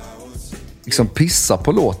liksom pissar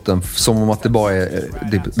på låten som om att det bara är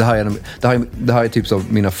det här är typ som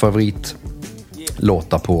mina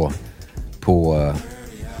favoritlåtar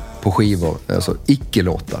på skivor, alltså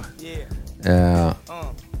icke-låtar.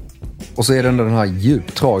 Och så är det den här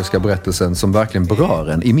djupt tragiska berättelsen som verkligen berör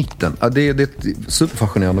en i mitten. Ja, det är ett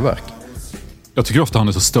superfascinerande verk. Jag tycker ofta han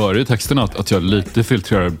är så störig i texterna att jag lite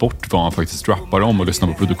filtrerar bort vad han faktiskt rappar om och lyssnar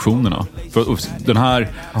på produktionerna. För den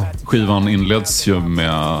här skivan inleds ju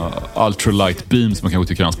med Ultralight Beam, som man kanske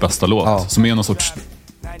tycker är hans bästa låt. Som är någon sorts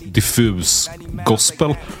diffus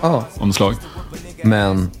gospel av något slag.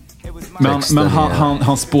 Men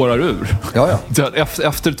han spårar ur. Ja.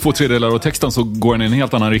 Efter 2/3 av texten så går han i en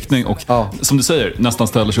helt annan riktning och som du säger, nästan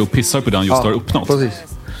ställer sig och pissar på det han just har uppnått. Precis.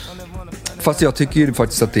 Fast jag tycker ju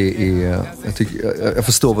faktiskt att det är... Jag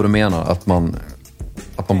förstår vad du menar, att man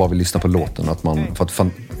bara vill lyssna på låten. För att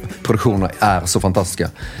produktionerna är så fantastiska.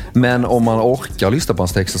 Men om man orkar lyssna på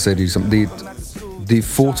hans texter så är det liksom... Det är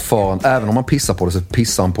fortfarande... Även om man pissar på det så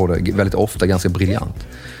pissar han på det väldigt ofta ganska briljant.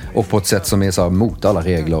 Och på ett sätt som är så här mot alla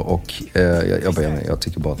regler. Och jag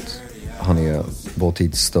tycker bara att han är vår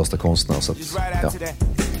tids största konstnär. Så att, ja.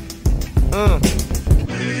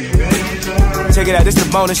 Check it out, this the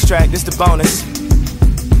bonus track, this the bonus.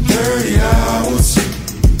 30 hours.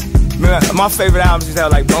 My favorite albums just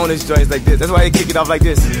have like bonus joints like this. That's why they kick it off like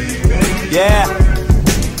this. Yeah.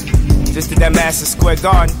 Just did that Madison Square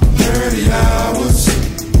Garden. 30 hours.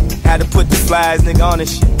 Had to put the flies nigga on this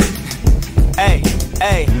shit. Hey,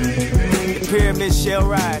 the pyramid shall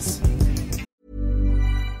rise.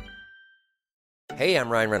 Hey, I'm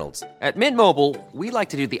Ryan Reynolds. At Mint Mobile, we like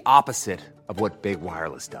to do the opposite of what Big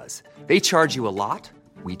Wireless does. They charge you a lot,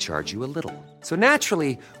 we charge you a little. So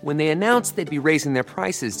naturally, when they announced they'd be raising their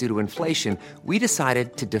prices due to inflation, we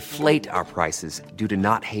decided to deflate our prices due to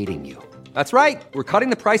not hating you. That's right. We're cutting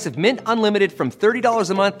the price of Mint Unlimited from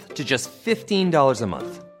 $30 a month to just $15 a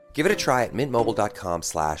month. Give it a try at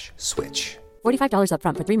mintmobile.com/switch. $45 up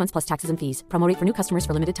front for 3 months plus taxes and fees. Promo rate for new customers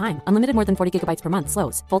for limited time. Unlimited more than 40 gigabytes per month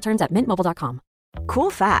slows. Full terms at mintmobile.com.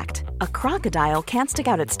 Cool fact, a crocodile can't stick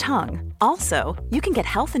out its tongue. Also, you can get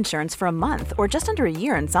health insurance for a month or just under a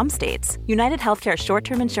year in some states. United Healthcare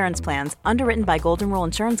short-term insurance plans, underwritten by Golden Rule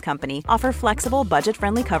Insurance Company, offer flexible,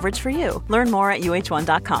 budget-friendly coverage for you. Learn more at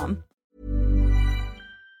uh1.com.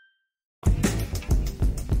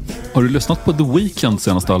 Har du lyssnat på The Weeknds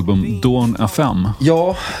senaste album, Dawn FM?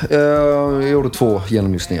 Ja, jag gjorde 2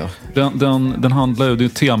 genomlyssningar. Den handlar ju, det är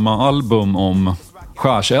ett temaalbum om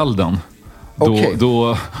skärselden.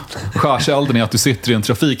 Då skärselden är att du sitter i en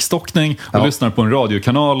trafikstockning och lyssnar på en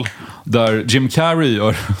radiokanal där Jim Carrey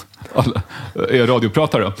är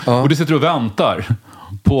radiopratare. Och du sitter och väntar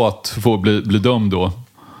på att få bli dömd då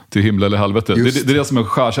till himla eller helvete. Det är det som är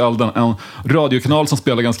skärselden. En radiokanal som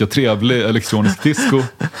spelar ganska trevlig elektronisk disco.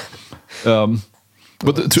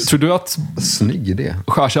 Tror du att snygg idé.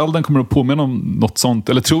 skärselden kommer att påminna om något sånt?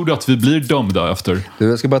 Eller tror du att vi blir dömda efter?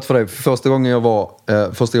 Jag ska berätta för dig.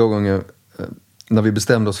 Första gången när vi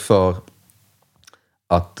bestämde oss för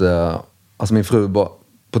att alltså min fru,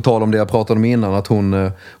 på tal om det jag pratade om innan, att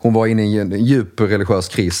hon var inne i en djup religiös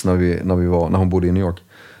kris när hon bodde i New York.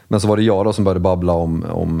 Men så var det jag då som började babbla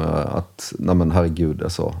om att nej men herregud,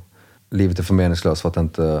 alltså, livet är för meningslöst för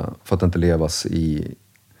att inte levas i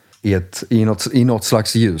något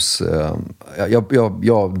slags ljus.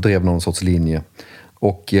 Jag drev någon sorts linje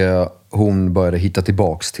och hon började hitta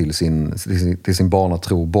tillbaks till sin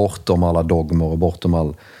barnatro, bortom alla dogmer och bortom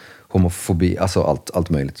all homofobi, alltså allt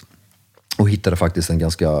möjligt. Och hittade faktiskt en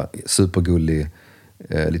ganska supergullig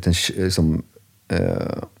liten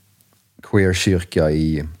queer-kyrka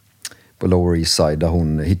på Lower East Side där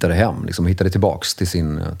hon hittade hem, liksom hittade tillbaks till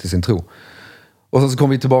sin tro. Och så kom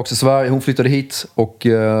vi tillbaka till Sverige, hon flyttade hit och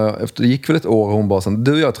efter det gick väl ett år och hon bara så,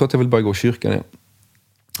 du, jag tror att jag vill börja gå i kyrkan igen.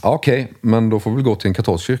 Okej, men då får vi gå till en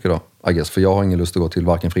katolsk kyrka då, I guess, för jag har ingen lust att gå till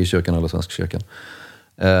varken frikyrkan eller svenska kyrkan.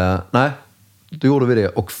 Nej, då gjorde vi det.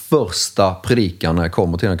 Och första predikan när jag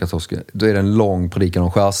kommer till den katolska, då är det en lång predikan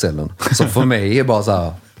om skärselden. Som för mig är bara så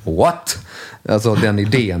här, what? Alltså den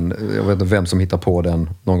idén, jag vet inte vem som hittar på den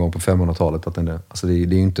någon gång på 500-talet. Att alltså det är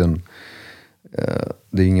ju inte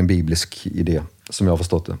det är ingen biblisk idé som jag har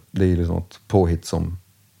förstått det. Det är liksom något påhitt som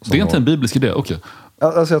det är inte en biblisk idé, okej.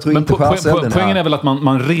 Alltså jag tror men inte poängen är väl att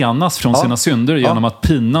man renas från sina synder genom att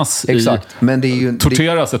pinas men det är ju,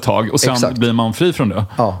 torteras ett tag och sen blir man fri från det.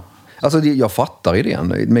 Ja. Alltså jag fattar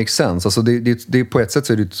idén, it makes sense. Alltså det på ett sätt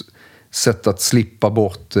så är det ett sätt att slippa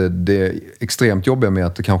bort det extremt jobbiga med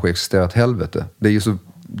att det kanske existerar ett helvete. Det är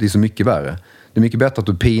så mycket värre. Det är mycket bättre att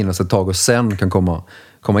du pinas ett tag och sen kan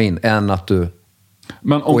komma in än att du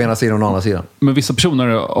å ena sidan och å andra sidan. Men vissa personer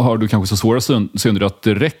har du kanske så svåra synder att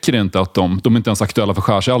det räcker inte att de är inte ens aktuella för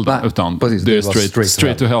skärselden, utan precis, det är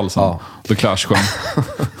straight to hell som The Clash sjöng.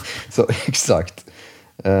 Så exakt.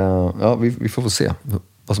 Vi får se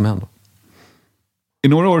vad som händer. I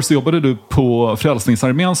några år så jobbade du på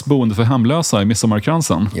Frälsningsarméns boende för hemlösa i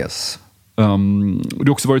Midsommarkransen. Yes. Du har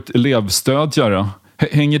också varit elevstödjare.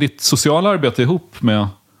 Hänger ditt sociala arbete ihop med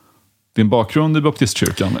din bakgrund i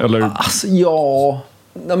baptistkyrkan? Eller? Alltså, ja...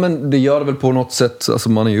 Nej, men det gör det väl på något sätt. Alltså,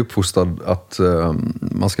 man är ju uppfostrad att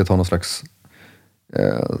man ska ta någon slags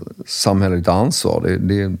samhälleligt ansvar.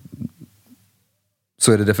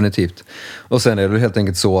 Så är det definitivt. Och sen är det helt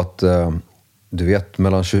enkelt så att du vet,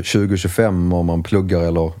 mellan 20 och 25 om man pluggar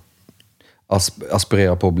eller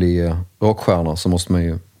aspirerar på att bli rockstjärna, så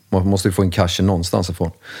måste man måste ju få en cash någonstans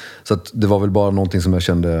ifrån. Så att det var väl bara någonting som jag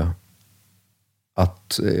kände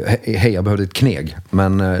att jag behövde ett kneg.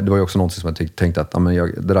 Men det var ju också någonting som jag tänkte att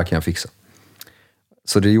det där kan jag fixa.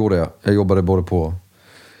 Så det gjorde jag. Jag jobbade både på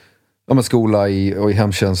skola och i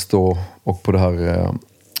hemtjänst och på det här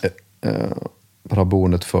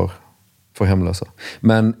boendet för hemlösa.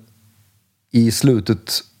 Men i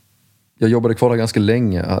slutet, jag jobbade kvar där ganska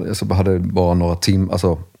länge. Jag hade bara några timmar,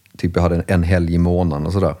 alltså typ jag hade en helg i månaden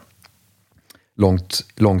och sådär.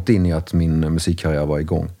 Långt in i att min musikkarriär var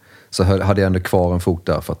igång. Så hade jag ändå kvar en fot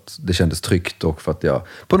där för att det kändes tryggt och för att jag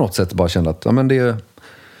på något sätt bara kände att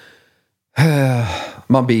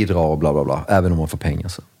man bidrar och bla bla bla, även om man får pengar.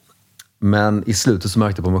 Så. Men i slutet så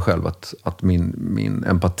märkte jag på mig själv att min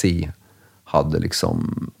empati hade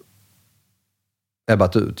liksom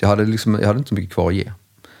ebbat ut. Jag hade inte så mycket kvar att ge.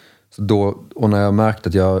 Så då, och när jag märkte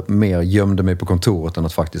att jag mer gömde mig på kontoret än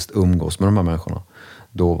att faktiskt umgås med de här människorna,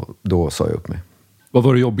 då sa jag upp mig. Vad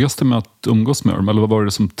var det jobbigaste med att umgås med dem? Eller vad var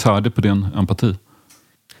det som tärde på din empati?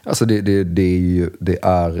 Alltså det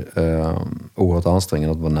är oerhört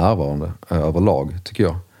ansträngande att vara närvarande överlag, tycker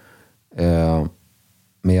jag.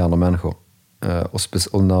 Med andra människor.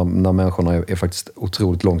 Och när människorna är faktiskt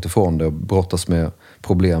otroligt långt ifrån det och brottas med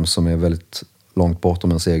problem som är väldigt långt bortom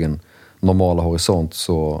ens egen normala horisont,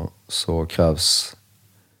 så krävs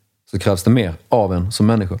det mer av en som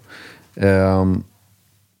människa.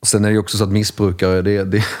 Sen är det ju också så att missbrukare, det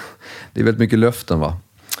är väldigt mycket löften, va?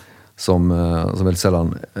 Som väldigt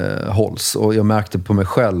sällan hålls. Och jag märkte på mig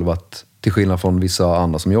själv att till skillnad från vissa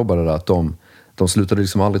andra som jobbade där, att de slutade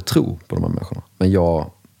liksom aldrig tro på de här människorna. Men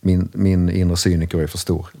min inre cyniker är för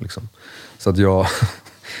stor liksom. Så att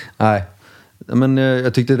nej. Men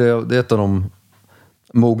jag tyckte det är ett av de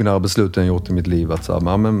mognare besluten jag gjort i mitt liv, att säga,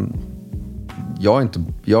 men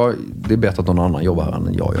det är bättre att någon annan jobbar här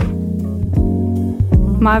än jag gör.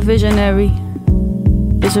 My visionary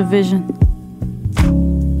is a vision.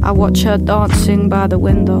 I watch her dancing by the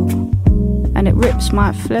window and it rips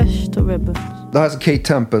my flesh to ribbons. Det här är Kate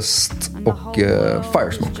Tempest och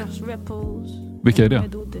Firesmoke. Vilka är det?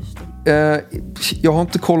 Jag har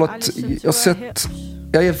inte kollat. Jag har sett.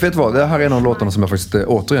 Jag vet vad, det här är en av låtarna som jag faktiskt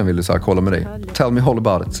återigen ville kolla med dig. Tell me all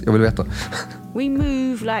about it. Jag vill veta. We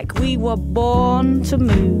move like we were born to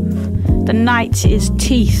move. The night is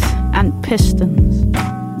teeth and pistons.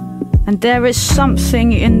 And there is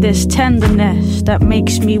something in this tenderness that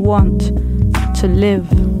makes me want to live.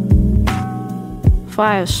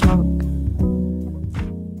 Firesmoke.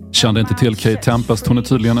 Kände inte till Kate Tempest. Hon är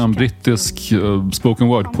tydligen en brittisk spoken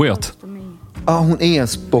word-poet. Hon är en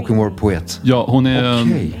spoken word-poet. Ja, hon är...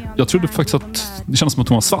 Okay. Jag trodde faktiskt att det kändes som att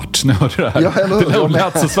hon var svart när jag hörde det här. Ja, hon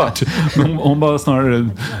lät så svart. Men hon var snarare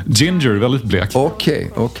ginger, väldigt blek.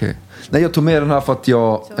 Okej. Nej, jag tog med den här för att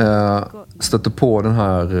jag stötte på den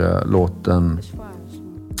här låten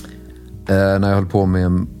när jag höll på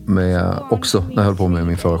med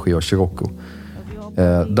min förra skiva Scirocco.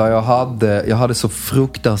 Där jag hade så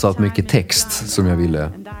fruktansvärt mycket text som jag ville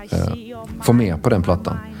få med på den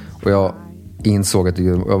plattan. Och jag insåg att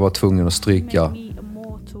jag var tvungen att stryka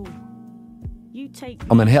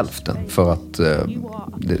hälften för att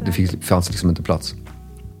det fanns liksom inte plats.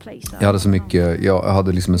 Jag hade så mycket, jag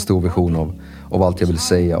hade liksom en stor vision av allt jag ville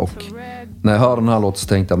säga, och när jag hörde den här låten så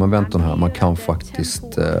tänkte jag, men vänta här, man kan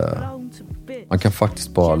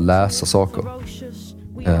faktiskt bara läsa saker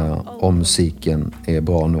om musiken är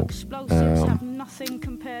bra nog.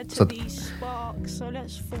 Så att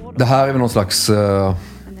det här är väl någon slags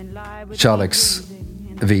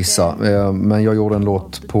kärleksvisa, men jag gjorde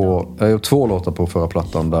jag gjorde 2 låtar på förra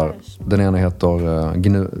plattan, där den ena heter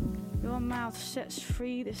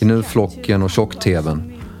Gnuflocken och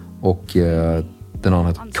Tjock-TVn, och den andra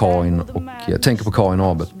heter Kain och jag tänker på Kain och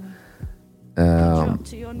Abel,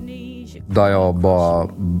 där jag bara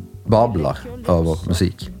babblar över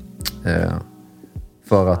musik,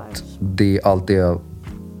 för att allt det jag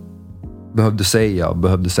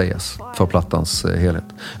behövde sägas för plattans helhet.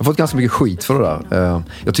 Jag har fått ganska mycket skit för det där.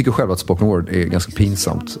 Jag tycker själv att spoken word är ganska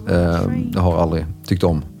pinsamt. Jag har aldrig tyckt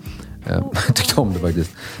om det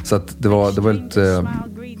faktiskt. Så att det var väldigt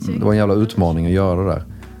det var en jävla utmaning att göra det där.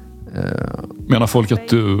 Menar folk att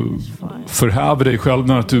du förhäver dig själv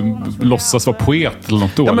när att du låtsas vara poet eller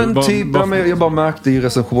något då? Ja, men typ, jag bara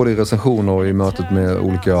märkte både i recensioner och i mötet med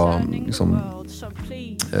olika liksom,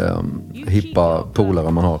 hippa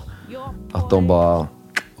polare man har, att de bara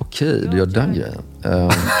okej, du gör den grejen.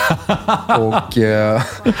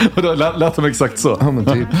 Och då lät de exakt så. Ja, men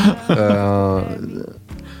typ.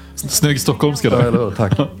 Snygg stockholmska där. Eller hur,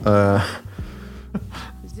 tack.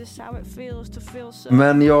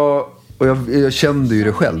 Men jag kände ju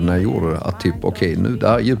det själv när jag gjorde det. Att typ, okej, nu, det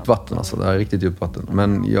här är djupt vatten alltså. Det här är riktigt djupt vatten.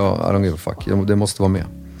 Men I don't give a fuck. Det måste vara med.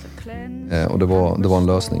 Och det var en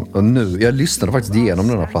lösning. Och nu, jag lyssnade faktiskt igenom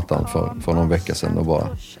den här plattan för någon vecka sedan. Och bara,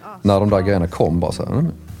 när de där grejerna kom, bara så här,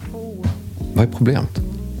 vad är problemet?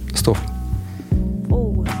 Stopp.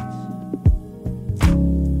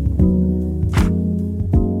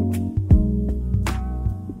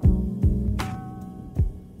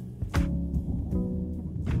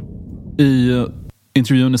 I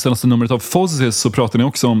intervjun i senaste numret av Fozzies så pratar ni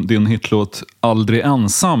också om din hitlåt Aldrig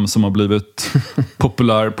ensam som har blivit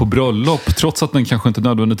populär på bröllop trots att den kanske inte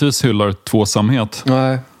nödvändigtvis hyllar tvåsamhet.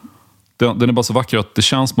 Nej. Den är bara så vacker att det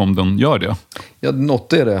känns som om den gör det. Ja,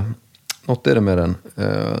 något är det med den.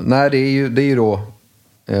 Nej, det är ju då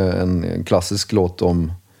en klassisk låt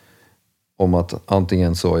om att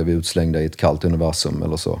antingen så är vi utslängda i ett kallt universum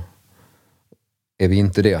eller så är vi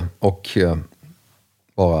inte det. Och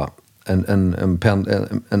bara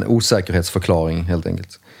en osäkerhetsförklaring helt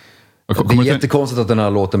enkelt. Det är jättekonstigt att den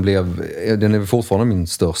här låten den är fortfarande min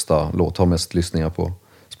största låt, har mest lyssningar på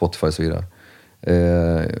Spotify och så vidare.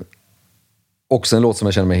 Också en låt som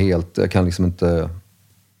jag känner mig helt, jag kan liksom inte,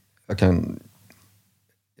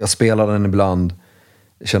 jag spelar den ibland,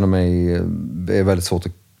 jag känner mig, jag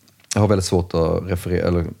har väldigt svårt att referera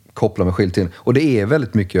eller koppla mig skilt till. Och det är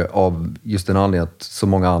väldigt mycket av just den anledningen att så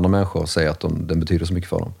många andra människor säger att den betyder så mycket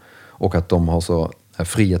för dem. Och att de har så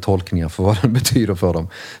fria tolkningar för vad den betyder för dem.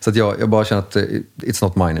 Så att jag bara känner att it's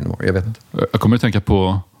not mine anymore. Jag vet inte. Jag kommer att tänka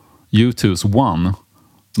på U2's One.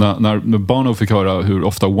 När Bono fick höra hur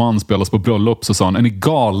ofta One spelas på bröllop så sa han, är ni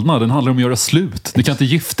galna? Den handlar om att göra slut. Ni kan inte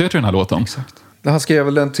gifta er till den här låten. Exakt. Han skrev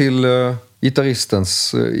väl den till gitarristen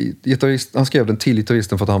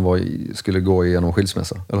för att han skulle gå igenom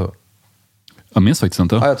skilsmässa, eller hur? Jag minns faktiskt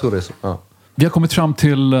inte. Ja, jag tror det är så. Ja. Vi har kommit fram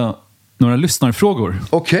till några lyssnarfrågor.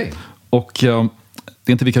 Okej. Och det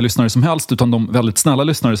är inte vilka lyssnare som helst utan de väldigt snälla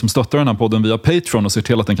lyssnare som stöttar den här podden via Patreon och ser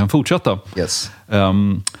till att den kan fortsätta. Yes.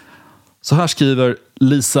 Så här skriver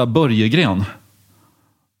Lisa Börjegren.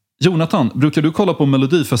 Jonathan, brukar du kolla på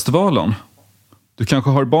Melodifestivalen? Du kanske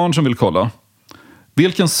har barn som vill kolla.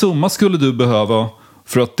 Vilken summa skulle du behöva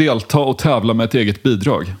för att delta och tävla med ett eget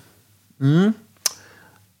bidrag?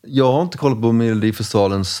 Jag har inte kollat på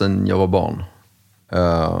Melodifestivalen sedan jag var barn.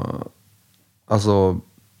 Alltså,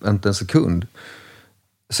 inte en sekund.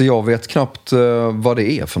 Så jag vet knappt vad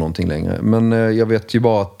det är för någonting längre. Men jag vet ju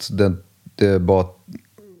bara att det är bara...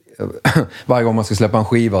 Varje gång man ska släppa en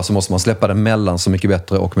skiva så måste man släppa den mellan Så mycket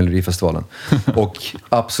bättre och Melodifestivalen. Och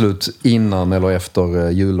absolut innan eller efter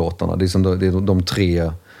jullåtarna. Det är som de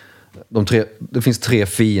tre... Det finns 3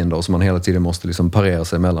 fiender som man hela tiden måste liksom parera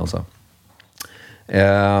sig emellan. Så.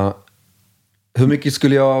 Hur mycket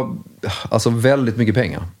skulle jag... Alltså väldigt mycket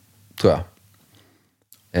pengar, tror jag.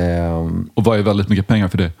 Och vad är väldigt mycket pengar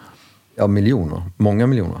för det? Ja, miljoner. Många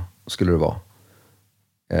miljoner skulle det vara.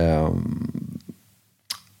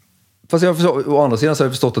 Fast å andra sidan så har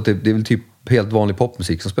jag förstått att det är väl typ helt vanlig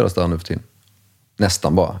popmusik som spelas där nu för tiden.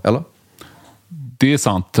 Nästan bara, eller? Det är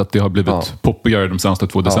sant att det har blivit poppigare de senaste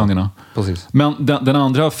 2 decennierna. Precis. Men den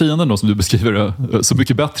andra fienden då som du beskriver Så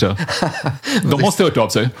mycket bättre. De måste ha hört av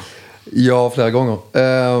sig. Ja, flera gånger.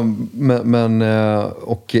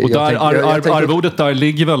 Och arvodet där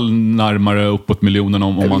ligger väl närmare uppåt miljonen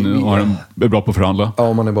om man är bra på att förhandla. Ja,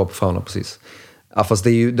 om man är bra på att förhandla, precis. Ja, fast det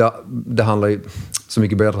är ju, det handlar ju, Så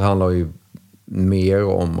mycket bättre handlar ju mer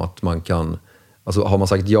om att man kan, alltså har man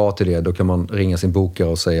sagt ja till det, då kan man ringa sin bokare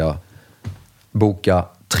och säga boka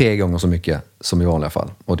 3 gånger så mycket som i vanliga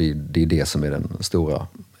fall. Och det är det som är den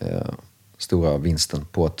stora vinsten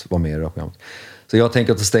på att vara med i det här programmet. Så jag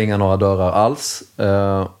tänker inte stänga några dörrar alls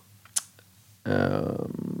för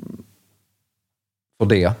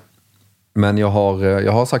det. Men jag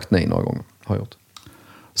har sagt nej några gånger. Har gjort.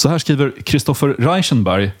 Så här skriver Kristoffer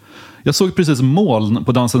Reichenberg. Jag såg precis Moln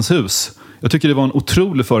på Dansens hus. Jag tycker det var en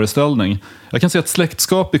otrolig föreställning. Jag kan se ett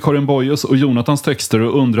släktskap i Karin Boyes och Jonathans texter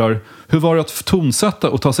och undrar, hur var det att tonsätta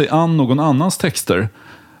och ta sig an någon annans texter?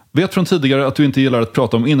 Vet från tidigare att du inte gillar att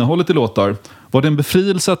prata om innehållet i låtar. Var det en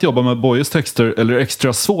befrielse att jobba med Boyes texter eller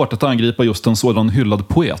extra svårt att angripa just en sådan hyllad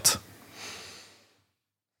poet?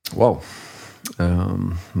 Wow.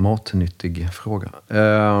 Matnyttig fråga.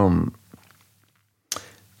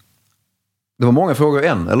 Det var många frågor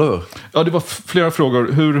än, eller hur? Ja, det var flera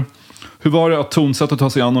frågor. Hur var det att tonsättet ta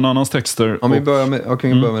sig an någon annans texter? Om vi börjar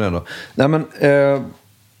med den då. Nej, men,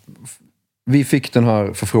 vi fick den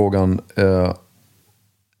här förfrågan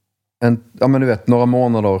du vet, några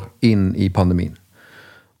månader in i pandemin.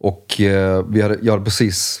 Och jag hade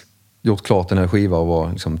precis gjort klart den här skivan och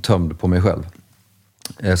var liksom tömd på mig själv.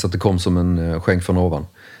 Så att det kom som en skänk från ovan.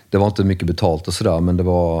 Det var inte mycket betalt och sådär, men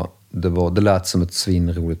det lät som ett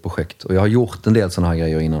svinroligt projekt. Och jag har gjort en del sådana här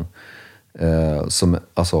grejer innan.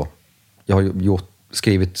 Jag har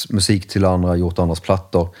skrivit musik till andra, gjort andras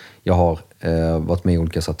plattor. Jag har varit med i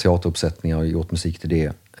olika så här, teateruppsättningar och gjort musik till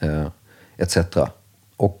det, etc.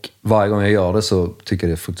 Och varje gång jag gör det så tycker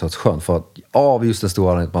jag det är fruktansvärt skönt. För att av just den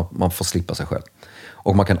stora anledningen att man får slippa sig själv.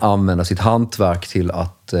 Och man kan använda sitt hantverk till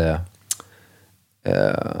att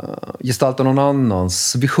gestalta någon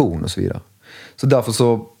annans vision och så vidare. Så därför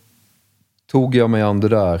så tog jag mig an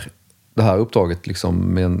det här uppdraget liksom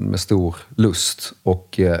med stor lust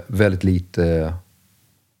och väldigt lite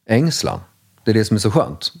ängslan. Det är det som är så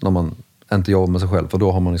skönt när man inte jobbar med sig själv, för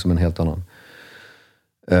då har man liksom en helt annan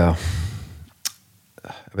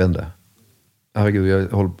jag vet inte. Herregud,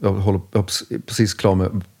 jag håller precis klar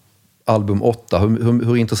med album 8.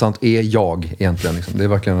 Hur intressant är jag egentligen? Liksom? Det är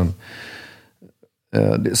verkligen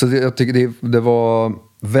så jag tycker det var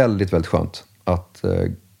väldigt, väldigt skönt att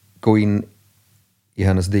gå in i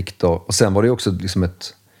hennes dikter. Och sen var det också liksom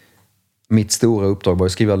mitt stora uppdrag var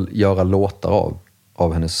att göra låtar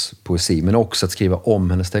av hennes poesi, men också att skriva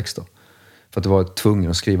om hennes texter. För att det var tvungen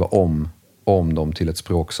att skriva om dem till ett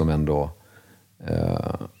språk som ändå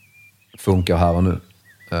funkar här och nu.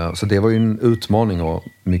 Så det var ju en utmaning och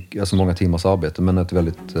många timmars arbete, men ett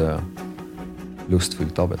väldigt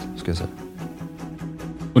lustfyllt arbete, ska jag säga.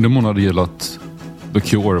 Undrar om hon hade gillat The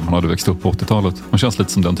Cure om hon hade växt upp på 80-talet. Hon känns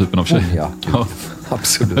lite som den typen av tjej. Ja,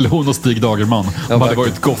 absolut. Eller hon och Stig Dagerman. De hade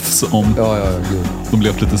varit goths om de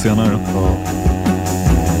levt lite senare. Ja.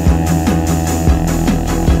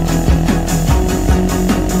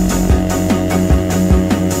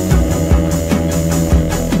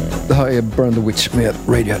 Det här är Burn the Witch med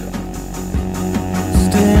Radiohead.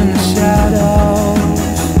 In the shadows,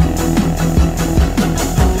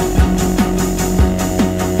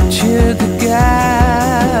 cheer the gallows.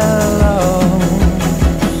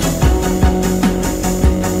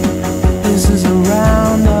 This is a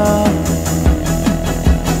roundup.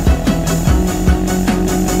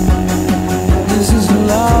 This is a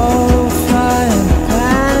low-flying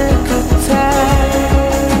panic attack.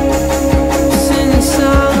 Sing a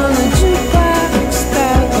song on the jukebox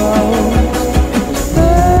that goes.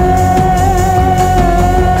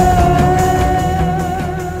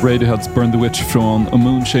 Radioheads Burn the Witch från A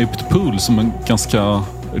Moon-Shaped Pool som en ganska... Är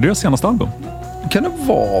det deras senaste album? Kan det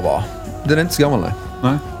vara, va? Den är inte så gammal,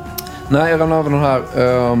 nej. Nej, jag ramlade över den här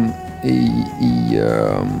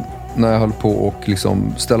när jag höll på och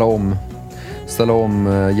liksom ställa om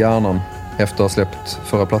hjärnan efter att ha släppt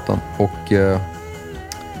förra plattan. Och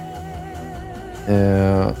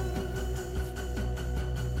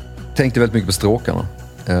tänkte väldigt mycket på stråkarna,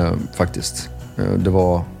 faktiskt.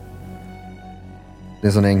 Det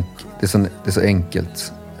är så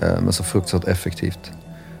enkelt, men så fruktansvärt effektivt.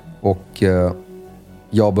 Och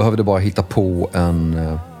jag behövde bara hitta på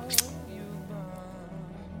en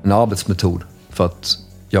arbetsmetod för att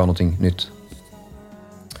göra någonting nytt.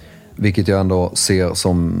 Vilket jag ändå ser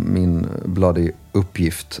som min bloody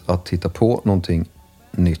uppgift, att hitta på någonting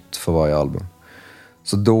nytt för varje album.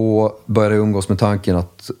 Så då började jag umgås med tanken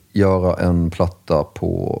att göra en platta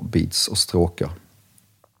på beats och stråkar.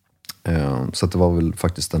 Så att det var väl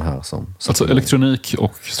faktiskt den här som... Alltså elektronik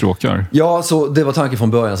och stråkar? Ja, så det var tanken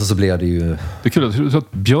från början, så blev det ju... Det är kul, jag tror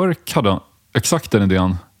att Björk hade exakt den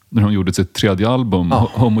idén när hon gjorde sitt tredje album,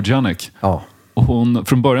 Homogenic. Ja. Och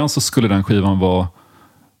från början så skulle den skivan vara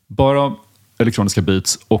bara elektroniska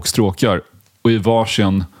beats och stråkar och i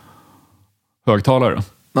varsin högtalare.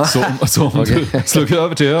 Så om du slog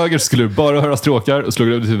över till höger skulle du bara höra stråkar och slog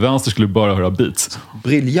över till vänster skulle du bara höra beats.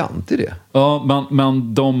 Briljant idé. Ja,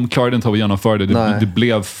 men de klarade inte av att genomföra det. Det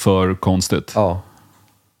blev för konstigt. Ja.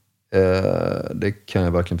 Det kan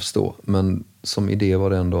jag verkligen förstå. Men som idé var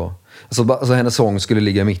det ändå... Alltså hennes sång skulle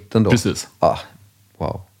ligga i mitten då. Precis.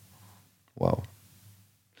 Wow.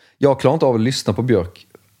 Jag klarar inte av att lyssna på Björk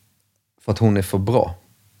för att hon är för bra.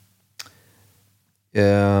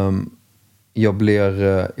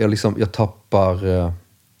 Jag tappar...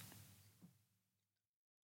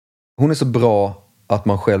 Hon är så bra att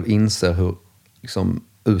man själv inser hur liksom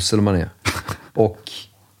usel man är. Och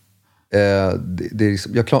Det är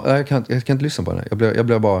liksom, jag kan inte lyssna på henne. Jag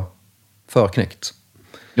blir bara förknäckt.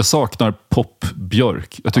 Jag saknar Pop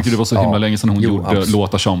Björk. Jag tycker det var så himla länge sedan hon gjorde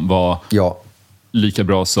låtar som var lika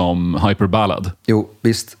bra som Hyper Ballad. Jo,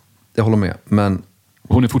 visst. Jag håller med. Men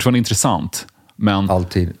hon är fortfarande intressant. Men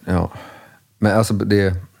alltid, ja. Men alltså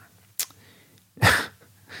det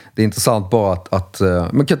är intressant bara att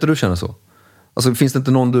men kan inte du känna så? Alltså finns det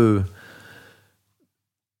inte någon du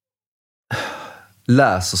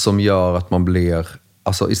läser som gör att man blir,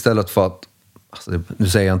 alltså istället för att, alltså, nu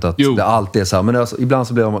säger jag inte att det alltid är så här, men alltså, ibland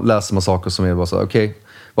så läser man saker som är bara så här, okej,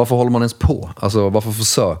 varför håller man ens på? Alltså varför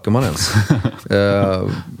försöker man ens?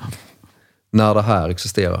 När det här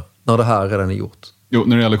existerar, när det här redan är gjort. Jo,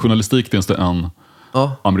 när det gäller journalistik finns det en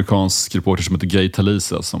amerikansk reporter som heter Gay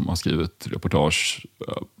Talisa som har skrivit reportage,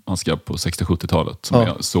 han skrev på 60-70-talet som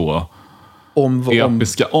är så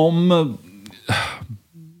episka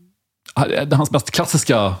hans mest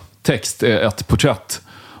klassiska text är ett porträtt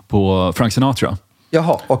på Frank Sinatra.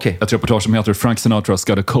 Jaha, okej. Ett reportage som heter Frank Sinatra's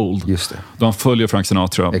Got a Cold. Just det. Då han följer Frank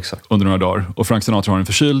Sinatra under några dagar. Och Frank Sinatra har en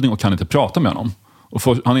förkylning och kan inte prata med honom. Och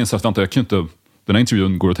han inser att vänta, den här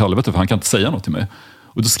intervjun går åt helvete för han kan inte säga något till mig.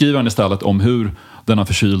 Och då skriver han istället om hur denna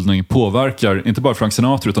förkylning påverkar inte bara Frank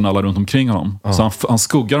Sinatra utan alla runt omkring honom. Så han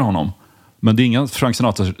skuggar honom. Men det är inga Frank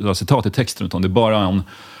Sinatra-citat i texten utan det är bara en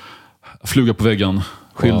fluga på väggen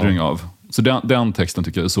skildring av. Så den texten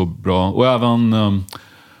tycker jag är så bra. Och även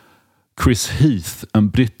Chris Heath, en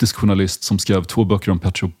brittisk journalist som skrev 2 böcker om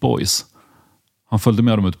Pet Shop Boys. Han följde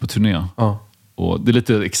med dem ut på turné. Och det är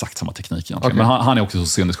lite exakt samma teknik egentligen. Men han är också så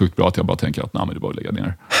sinnessjukt bra att jag bara tänker att nej, men det är bara att lägga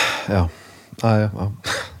ner. Ja.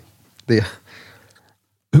 Det.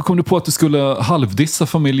 Hur kom du på att du skulle halvdissa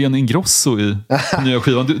familjen Ingrosso i nya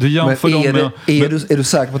skivan? Du jämför dem med... Är du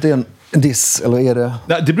säker på att det är en diss? Eller är det...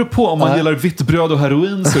 Nej, det beror på. Om man gillar vitt bröd och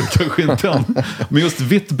heroin så är det kanske inte en. Men just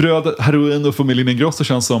vitt bröd, heroin och familjen Ingrosso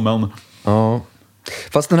känns som en... Ja.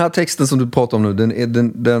 Fast den här texten som du pratar om nu,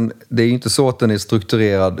 det är ju inte så att den är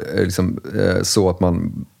strukturerad liksom, så att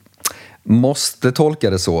man måste tolka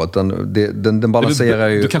det så. Att den balanserar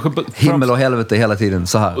ju himmel och helvete hela tiden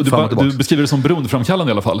så här. Och du beskriver det som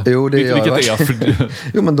beroendeframkallande i alla fall. Jo, det vilket är.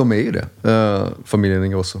 Jo, men de är ju det. Familjen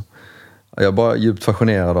Ingrosso. Jag är bara djupt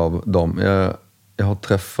fascinerad av dem. Jag har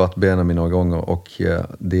träffat Benjamin några gånger och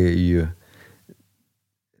det är ju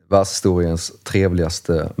världshistoriens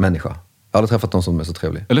trevligaste människa. Jag har aldrig träffat någon som är så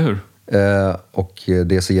trevlig. Eller hur? Och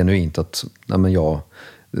det är så genuint att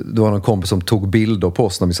det var någon kompis som tog bilder på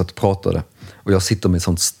oss när vi satt och pratade. Och jag sitter med ett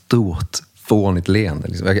sånt stort, fånigt leende.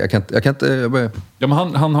 Liksom. Jag kan inte... Ja,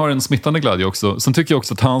 men han har en smittande glädje också. Sen tycker jag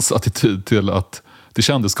också att hans attityd till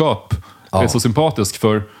kändisskap är så sympatisk.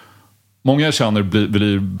 För många jag känner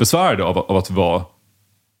blir besvärade av att vara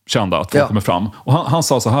kända, att folk kommer fram. Och han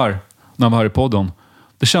sa så här, när han var här i podden.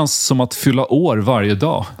 Det känns som att fylla år varje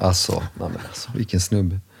dag. Alltså vilken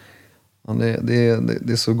snubbe.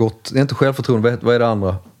 Det är så gott. Det är inte självförtroende. Vad är det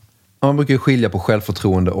andra? Man brukar ju skilja på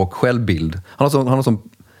självförtroende och självbild. Han har sån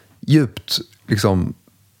djupt liksom,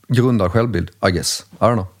 grundad självbild, I guess. I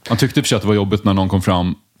don't know. Han tyckte i och för sig att det var jobbigt när någon kom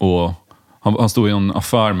fram och han stod i en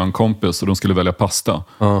affär med en kompis och de skulle välja pasta.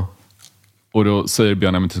 Och då säger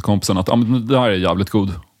Benjamin till kompisen att det här är jävligt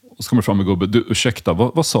god. Och så kommer fram med gubbe. Du, ursäkta,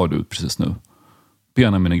 vad sa du precis nu?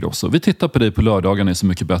 Benjamin Ingrosso. Vi tittar på dig på lördagarna är så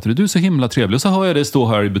mycket bättre. Du är så himla trevlig. Och så hör jag dig stå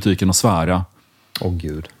här i butiken och svära. Åh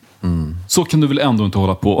gud. Så kan du väl ändå inte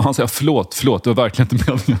hålla på. Och han säger förlåt, det var verkligen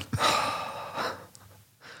inte meningen.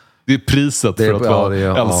 Det är priset för att vara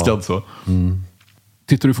älskad så.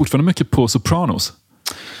 Tittar du fortfarande mycket på Sopranos?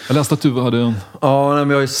 Jag läste att du hade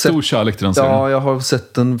en stor kärlek till den serien. Ja, jag har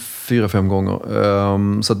sett den 4-5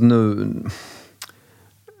 gånger. Så att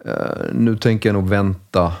nu tänker jag nog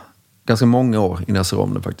vänta ganska många år innan jag ser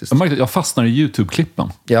om det faktiskt. Jag märkte att jag fastnar i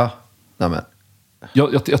YouTube-klippen. Ja, nämen.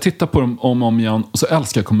 Jag tittar på dem om och om igen och så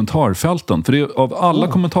älskar jag kommentarfälten. För det är, av alla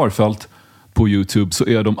kommentarfält på YouTube så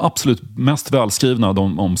är de absolut mest välskrivna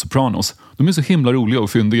om Sopranos. De är så himla roliga och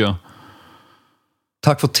fyndiga.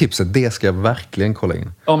 Tack för tipset, det ska jag verkligen kolla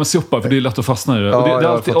in. Ja, men super, för det är lätt att fastna i det. Och det är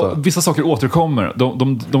alltid, vissa saker återkommer.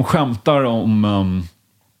 De skämtar om...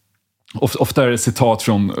 ofta är det citat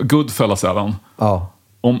från Goodfellas även. Ja.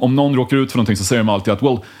 Om någon råkar ut för någonting så säger de alltid att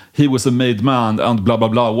well, he was a made man and bla bla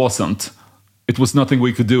bla wasn't. It was nothing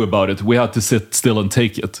we could do about it. We had to sit still and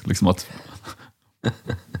take it. Liksom att...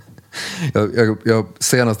 jag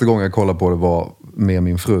senaste gången jag kollade på det var med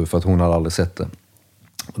min fru för att hon hade aldrig sett det.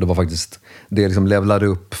 Och det var faktiskt, det liksom levlade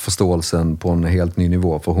upp förståelsen på en helt ny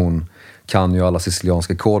nivå, för hon kan ju alla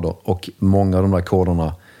sicilianska koder och många av de där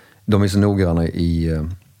koderna, de är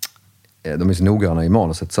så noggranna i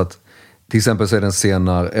manuset så att Till exempel så är det en scen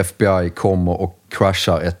när FBI kommer och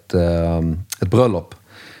crashar ett bröllop.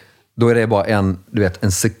 Då är det bara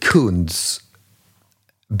en sekunds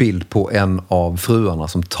bild på en av fruarna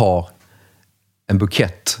som tar en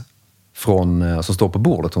bukett som står på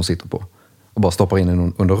bordet hon sitter på och bara stoppar in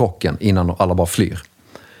den under rocken innan alla bara flyr.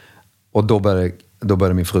 Och då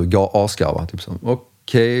började min fru asgarva. Typ så.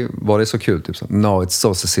 Okej, var det så kul? Typ så. No, it's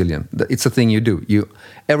so Sicilian. It's a thing you do.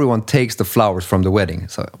 Everyone takes the flowers from the wedding.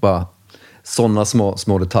 Så bara, sådana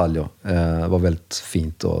små detaljer var väldigt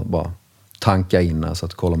fint att bara tanka in så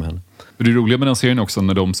att kolla med henne. Det är roligt med den serien också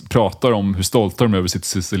när de pratar om hur stolta de är över sitt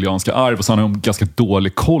sicilianska arv och så har de ganska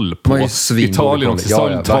dålig koll på Italien också.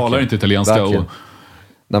 Italien talar inte italienska. Och...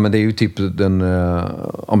 Nej, men det är ju typ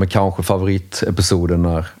den kanske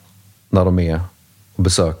favoritepisoden när de är och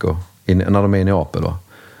besöker när de är i Neapel då,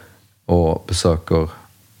 och besöker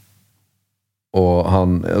och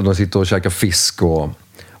de sitter och käkar fisk och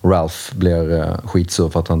Ralph blir skitsur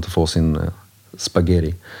för att han inte får sin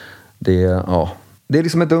spaghetti. Det är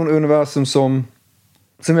liksom ett universum som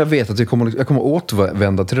jag vet att jag kommer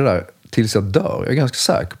återvända till det där tills jag dör. Jag är ganska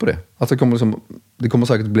säker på det. Att det kommer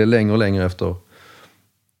säkert bli längre och längre efter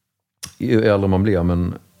ju äldre man blir.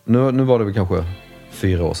 Men nu var det väl kanske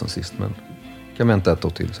 4 år sedan sist. Men jag kan vänta 1 år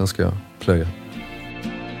till. Sen ska jag plöja.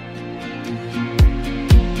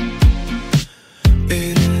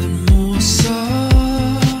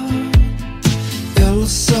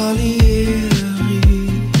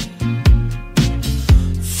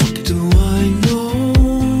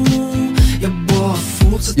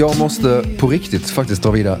 Jag måste på riktigt faktiskt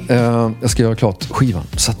dra vidare. Jag ska göra klart skivan.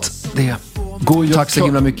 Så att det... Tack så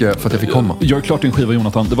himla mycket för att jag fick komma. Gör klart din skiva,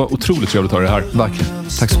 Jonathan. Det var otroligt trevligt att höra det här. Verkligen.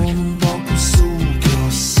 Tack så mycket.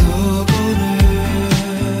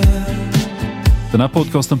 Den här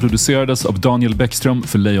podcasten producerades av Daniel Bäckström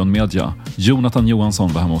för Lejon Media. Jonathan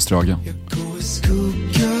Johansson var hemma hos Drage.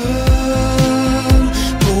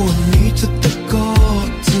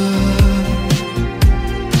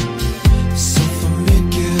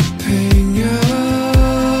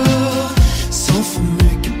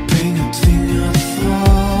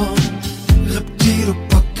 Reptil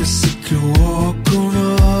och packas i kloakerna.